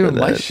sign up Doing for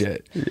my this.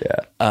 shit.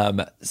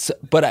 Yeah.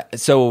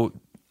 So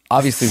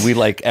obviously we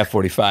like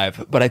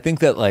F45, but I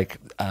think that like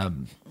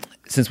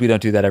since we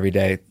don't do that every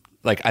day,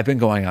 like I've been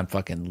going on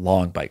fucking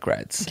long bike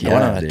rides. I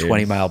went Yeah, on a dude.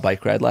 20-mile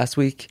bike ride last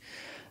week.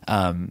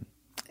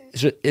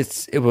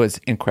 It was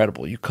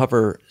incredible. You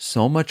cover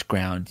so much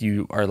ground.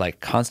 You are like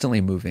constantly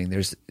moving.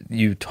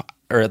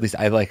 Or at least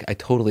I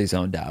totally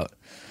zoned out.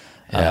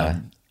 Yeah.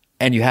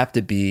 And you have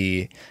to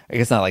be, I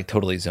guess not like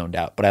totally zoned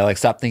out, but I like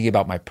stopped thinking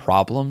about my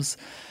problems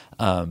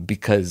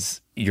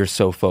because you're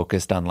so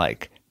focused on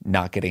like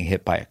not getting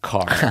hit by a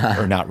car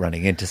or not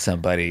running into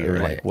somebody or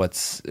like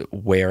Right.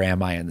 where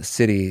am I in the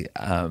city?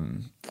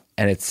 And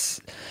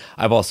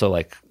I've also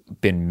like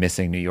been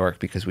missing New York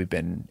because we've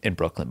been in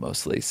Brooklyn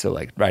mostly. So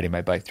like riding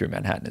my bike through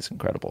Manhattan is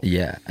incredible.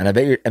 Yeah. And I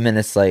bet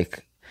it's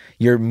like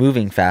you're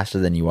moving faster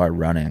than you are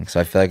running. So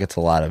I feel like it's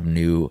a lot of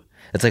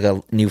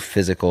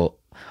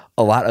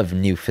a lot of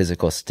new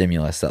physical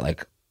stimulus that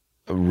like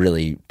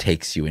really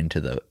takes you into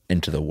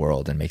the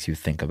world and makes you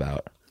think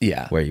about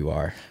where you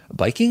are.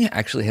 Biking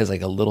actually has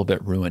like a little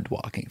bit ruined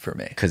walking for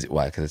me. Because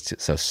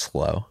it's so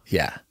slow.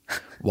 Yeah.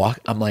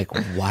 I'm like,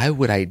 why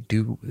would I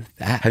do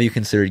that? Have you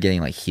considered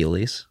getting like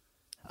Heelys?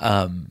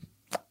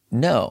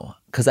 No,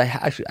 because I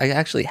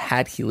actually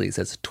had Heelys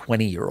as a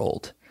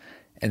 20-year-old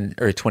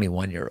or a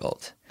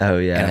 21-year-old. Oh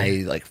yeah. And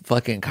I like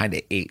fucking kind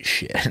of ate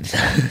shit.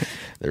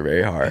 They're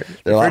very hard.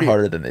 They're a lot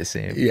harder than they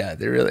seem. Yeah,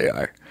 they really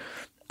are.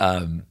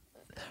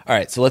 All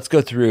right, so let's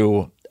go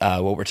through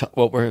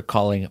what we're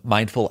calling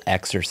mindful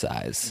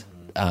exercise.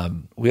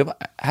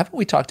 Haven't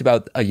we talked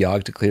about a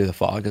yog to clear the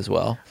fog as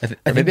well? I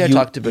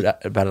talked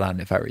about it on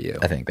If I Were You.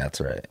 I think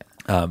that's right.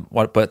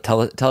 But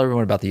tell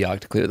everyone about the yog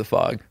to clear the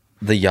fog.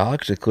 The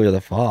yog to clear the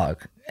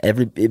fog.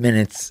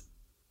 It's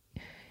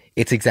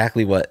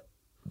exactly what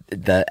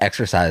the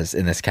exercise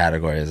in this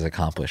category is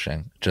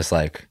accomplishing. Just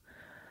like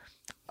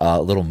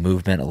a little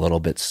movement, a little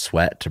bit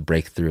sweat to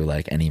break through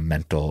like any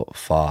mental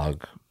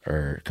fog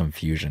or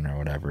confusion or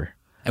whatever.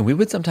 And we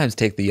would sometimes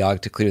take the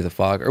yog to clear the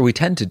fog, or we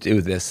tend to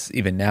do this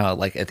even now,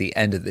 like at the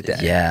end of the day.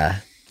 Yeah.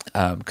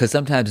 Because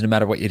sometimes no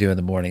matter what you do in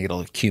the morning,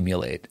 it'll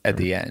accumulate at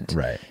the end.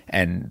 Right.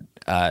 And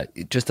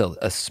just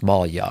a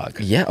small yog.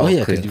 Yeah. Oh, yeah.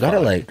 Because you got to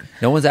like...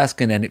 No one's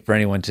asking for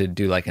anyone to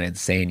do like an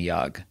insane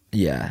yog.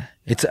 Yeah.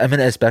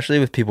 Especially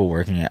with people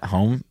working at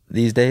home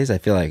these days, I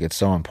feel like it's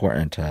so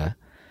important to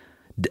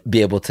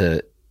be able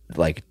to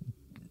like...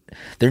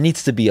 There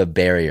needs to be a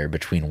barrier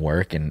between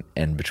work and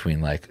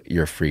between like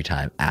your free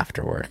time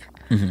after work.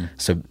 Mm-hmm.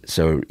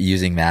 So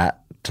using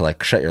that to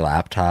like shut your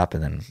laptop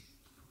and then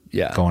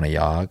go on a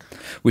yog.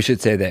 We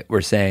should say that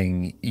we're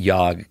saying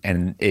yog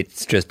and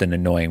it's just an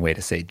annoying way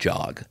to say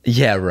jog.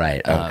 Yeah,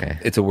 right. Okay.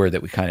 It's a word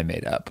that we kind of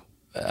made up.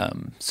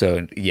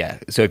 So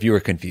if you were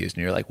confused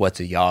and you're like,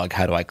 what's a yog?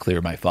 How do I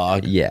clear my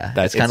fog? Yeah.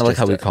 That's kind of like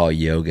how we call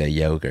yoga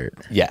yogurt.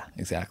 Yeah,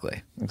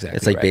 exactly.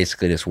 It's like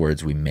basically just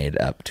words we made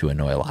up to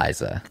annoy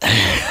Liza.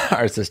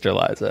 Our sister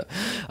Liza.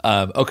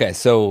 Okay,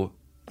 so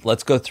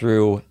let's go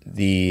through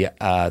the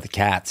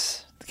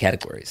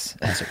categories,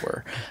 as it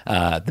were.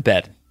 The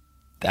bed.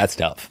 That's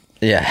tough.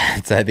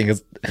 Yeah. I think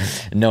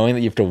it's knowing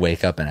that you have to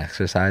wake up and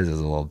exercise is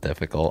a little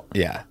difficult.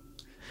 Yeah.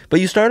 But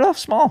you start off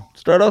small.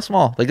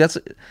 Like that's.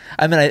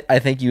 I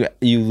think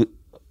you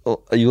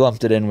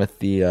lumped it in with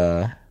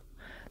the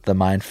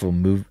mindful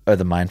move or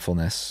the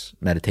mindfulness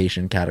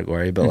meditation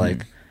category. But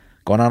like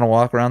going on a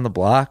walk around the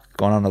block,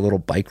 going on a little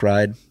bike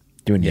ride,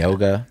 doing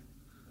yoga.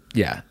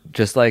 Yeah,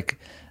 just like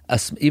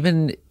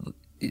even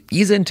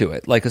ease into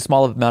it. Like a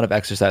small amount of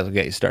exercise will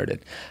get you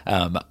started.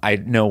 I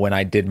know when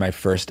I did my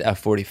first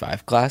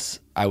F45 class,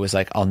 I was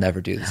like, I'll never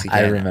do this again.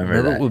 I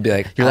remember that. It would be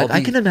like, I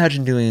can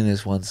imagine doing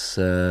this once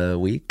a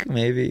week,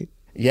 maybe.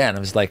 Yeah, and I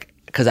was like,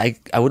 because I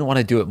wouldn't want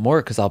to do it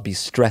more because I'll be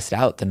stressed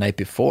out the night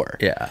before.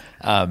 Yeah.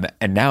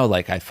 And now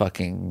like I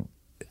think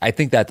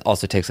that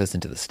also takes us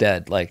into the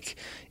stead. Like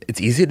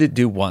it's easy to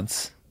do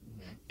once.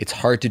 It's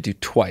hard to do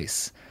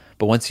twice.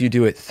 But once you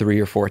do it 3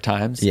 or 4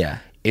 times,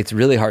 it's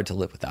really hard to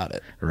live without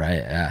it. Right,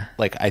 yeah.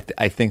 Like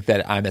I think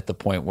that I'm at the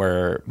point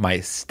where my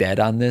stead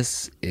on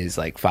this is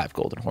like 5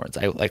 golden horns.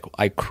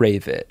 I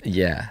crave it.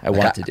 Yeah. I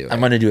want to do it. I'm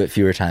going to do it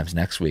fewer times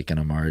next week and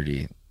I'm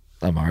already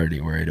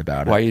worried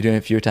about it. Why are you doing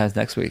it fewer times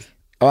next week?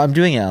 Oh, I'm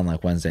doing it on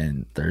like Wednesday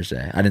and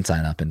Thursday. I didn't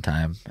sign up in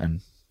time and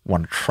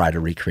want to try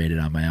to recreate it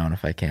on my own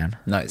if I can.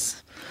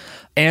 Nice.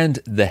 And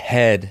the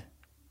head,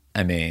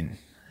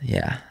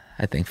 yeah.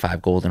 I think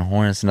 5 golden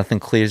horns.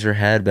 Nothing clears your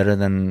head better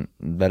than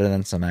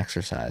some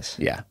exercise.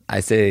 Yeah, I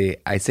say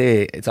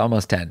it's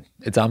almost 10.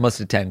 It's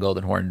almost a 10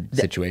 golden horn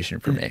situation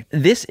for me.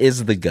 This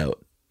is the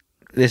GOAT.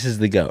 This is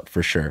the GOAT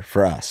for sure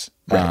for us.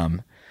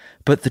 Right.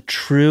 But the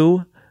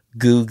true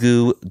goo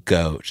goo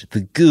goat,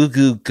 the goo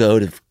goo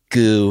goat of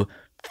goo,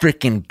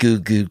 freaking goo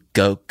goo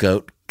goat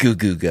goo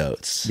goo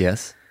goats.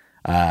 Yes.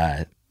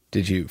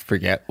 Did you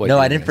forget what? No,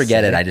 I didn't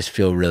forget it. I just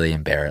feel really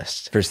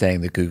embarrassed for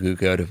saying the goo goo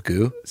goat of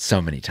goo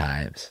so many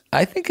times.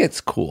 I think it's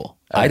cool.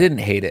 I didn't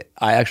hate it.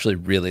 I actually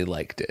really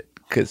liked it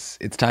because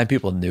it's time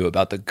people knew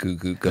about the goo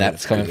goo goat.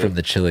 That's coming from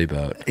the chili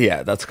boat.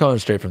 Yeah, that's coming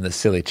straight from the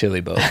silly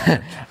chili boat.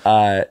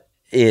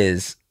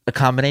 Is a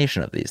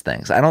combination of these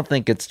things. I don't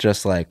think it's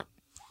just like.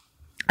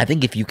 I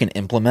think if you can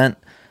implement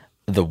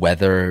the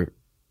weather,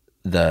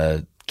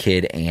 the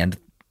kid, and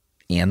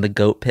the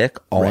goat pick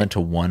all into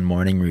one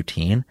morning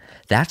routine,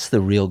 that's the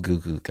real goo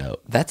goo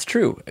goat. That's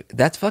true.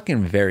 That's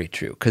fucking very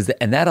true.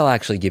 And that'll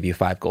actually give you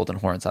 5 golden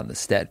horns on the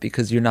stead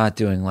because you're not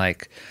doing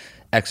like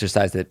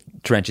exercise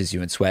that drenches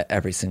you in sweat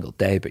every single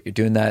day, but you're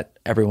doing that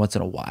every once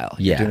in a while.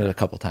 Yeah. You're doing it a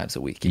couple times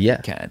a week if you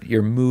can.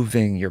 You're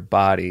moving your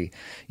body.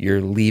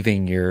 You're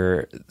leaving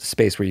your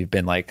space where you've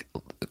been like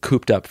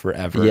cooped up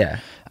forever. Yeah.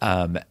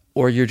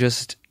 Or you're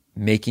just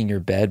making your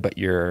bed, but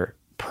you're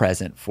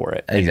present for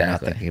it. And you're not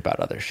thinking about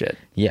other shit.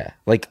 Yeah.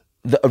 Like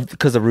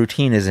because the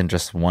routine isn't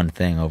just one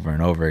thing over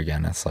and over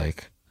again. It's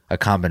like a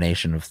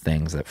combination of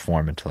things that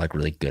form into like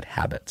really good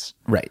habits.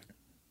 Right.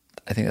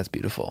 I think that's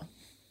beautiful.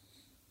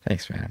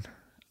 Thanks,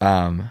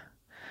 man.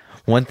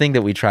 One thing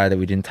that we tried that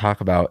we didn't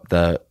talk about,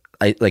 the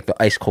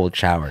ice cold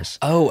showers.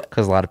 Oh,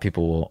 Because a lot of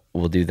people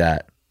will do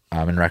that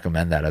and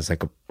recommend that as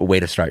like a way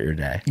to start your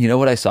day. you know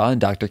what I saw in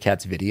Dr.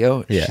 Kat's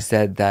video? Yeah. She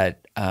said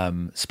that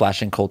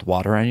splashing cold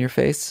water on your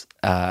face,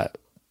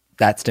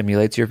 that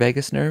stimulates your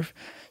vagus nerve.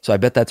 So I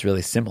bet that's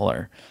really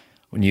similar.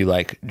 When you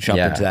like jump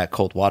Yeah. into that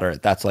cold water,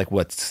 that's like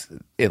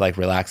it like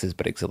relaxes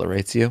but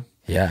exhilarates you.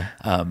 Yeah.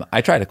 I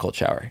tried a cold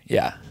shower.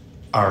 Yeah.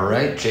 All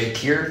right, Jake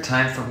here.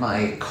 Time for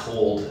my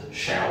cold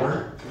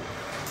shower.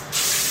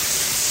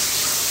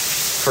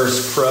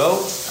 First pro.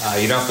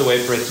 You don't have to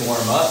wait for it to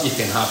warm up. You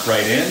can hop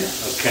right in.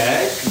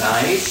 Okay,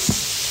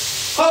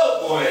 nice.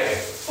 Oh boy.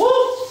 Woo,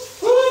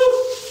 woo.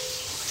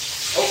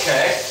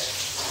 Okay.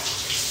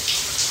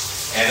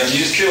 And I'm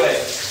used to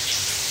it.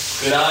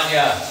 Good on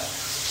ya.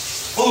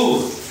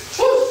 Ooh.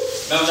 Woo.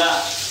 No, I'm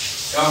not.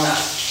 No, I'm not.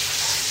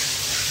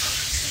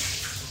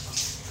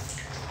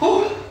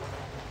 Whew.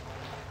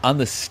 On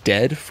the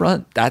stead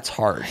front, that's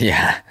hard.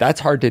 Yeah. That's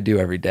hard to do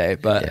every day.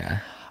 But Yeah.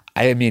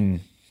 I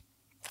mean,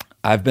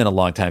 I've been a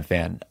longtime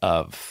fan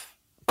of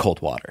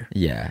cold water.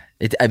 Yeah.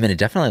 It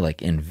definitely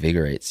like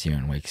invigorates you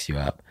and wakes you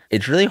up.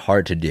 It's really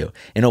hard to do.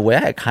 In a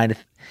way,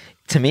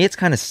 to me, it's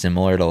kind of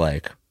similar to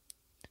like,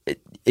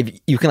 if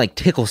you can like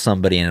tickle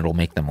somebody and it'll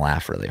make them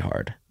laugh really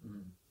hard,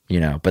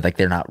 but like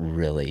they're not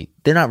really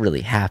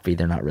happy.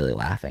 They're not really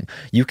laughing.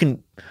 You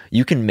can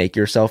make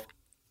yourself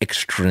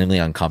extremely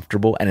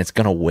uncomfortable and it's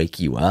going to wake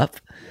you up,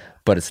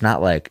 but it's not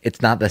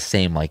the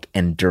same like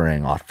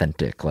enduring,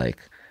 authentic, like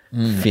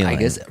feeling. I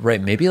guess,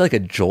 right. Maybe like a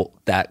jolt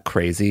that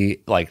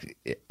crazy, like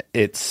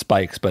it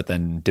spikes, but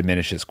then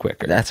diminishes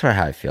quicker. That's how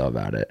I feel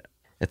about it.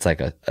 It's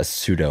like a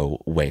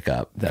pseudo wake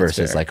up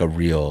versus fair. like a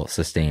real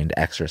sustained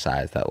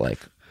exercise that like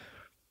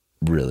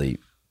really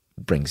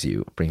brings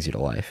you to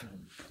life.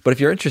 But if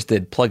you're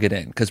interested, plug it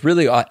in. Because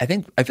really, I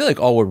feel like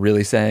all we're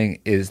really saying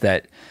is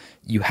that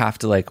you have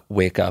to like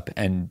wake up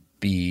and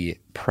be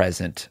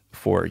present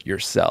for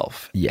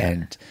yourself. Yeah.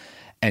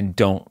 And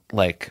don't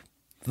like,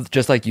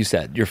 just like you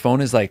said, your phone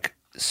is like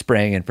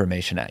spraying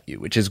information at you,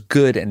 which is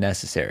good and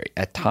necessary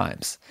at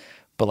times.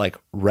 But like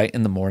right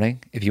in the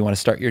morning, if you want to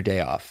start your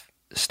day off,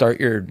 start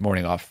your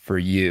morning off for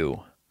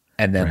you,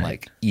 and then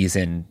like ease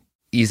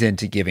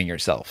into giving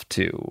yourself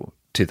to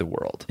the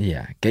world.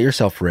 Yeah, get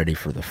yourself ready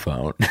for the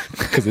phone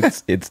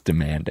because it's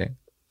demanding.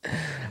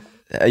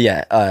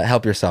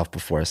 Help yourself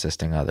before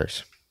assisting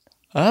others.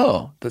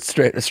 Oh, that's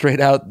straight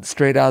out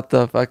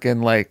the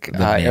fucking like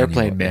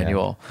airplane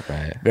manual.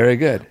 Yeah, right. Very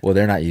good. Well,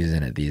 they're not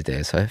using it these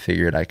days, so I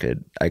figured I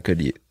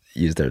could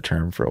use their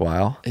term for a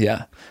while.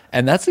 Yeah,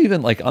 and that's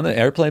even like on the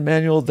airplane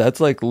manual. That's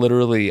like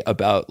literally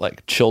about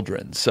like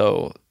children.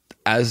 So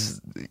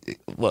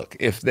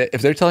if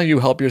they're telling you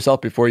help yourself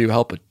before you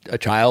help a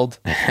child,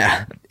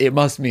 it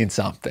must mean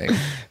something.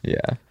 Yeah.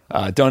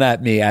 Don't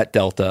at me at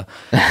Delta.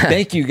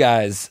 Thank you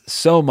guys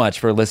so much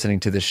for listening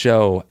to the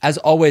show. As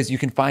always, you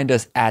can find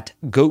us at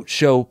Goat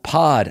Show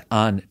Pod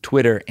on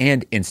Twitter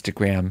and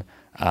Instagram.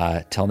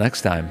 Till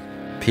next time.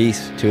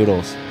 Peace.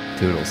 Toodles.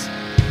 Toodles.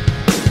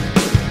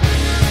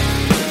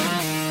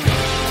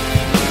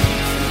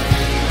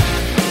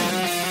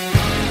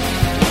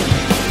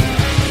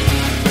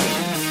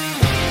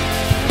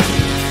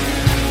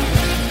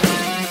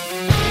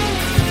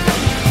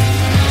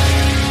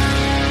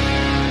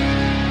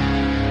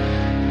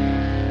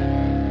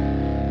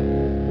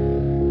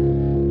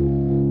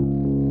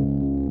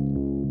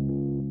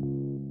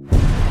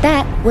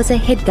 That was a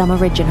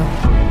HeadGum original.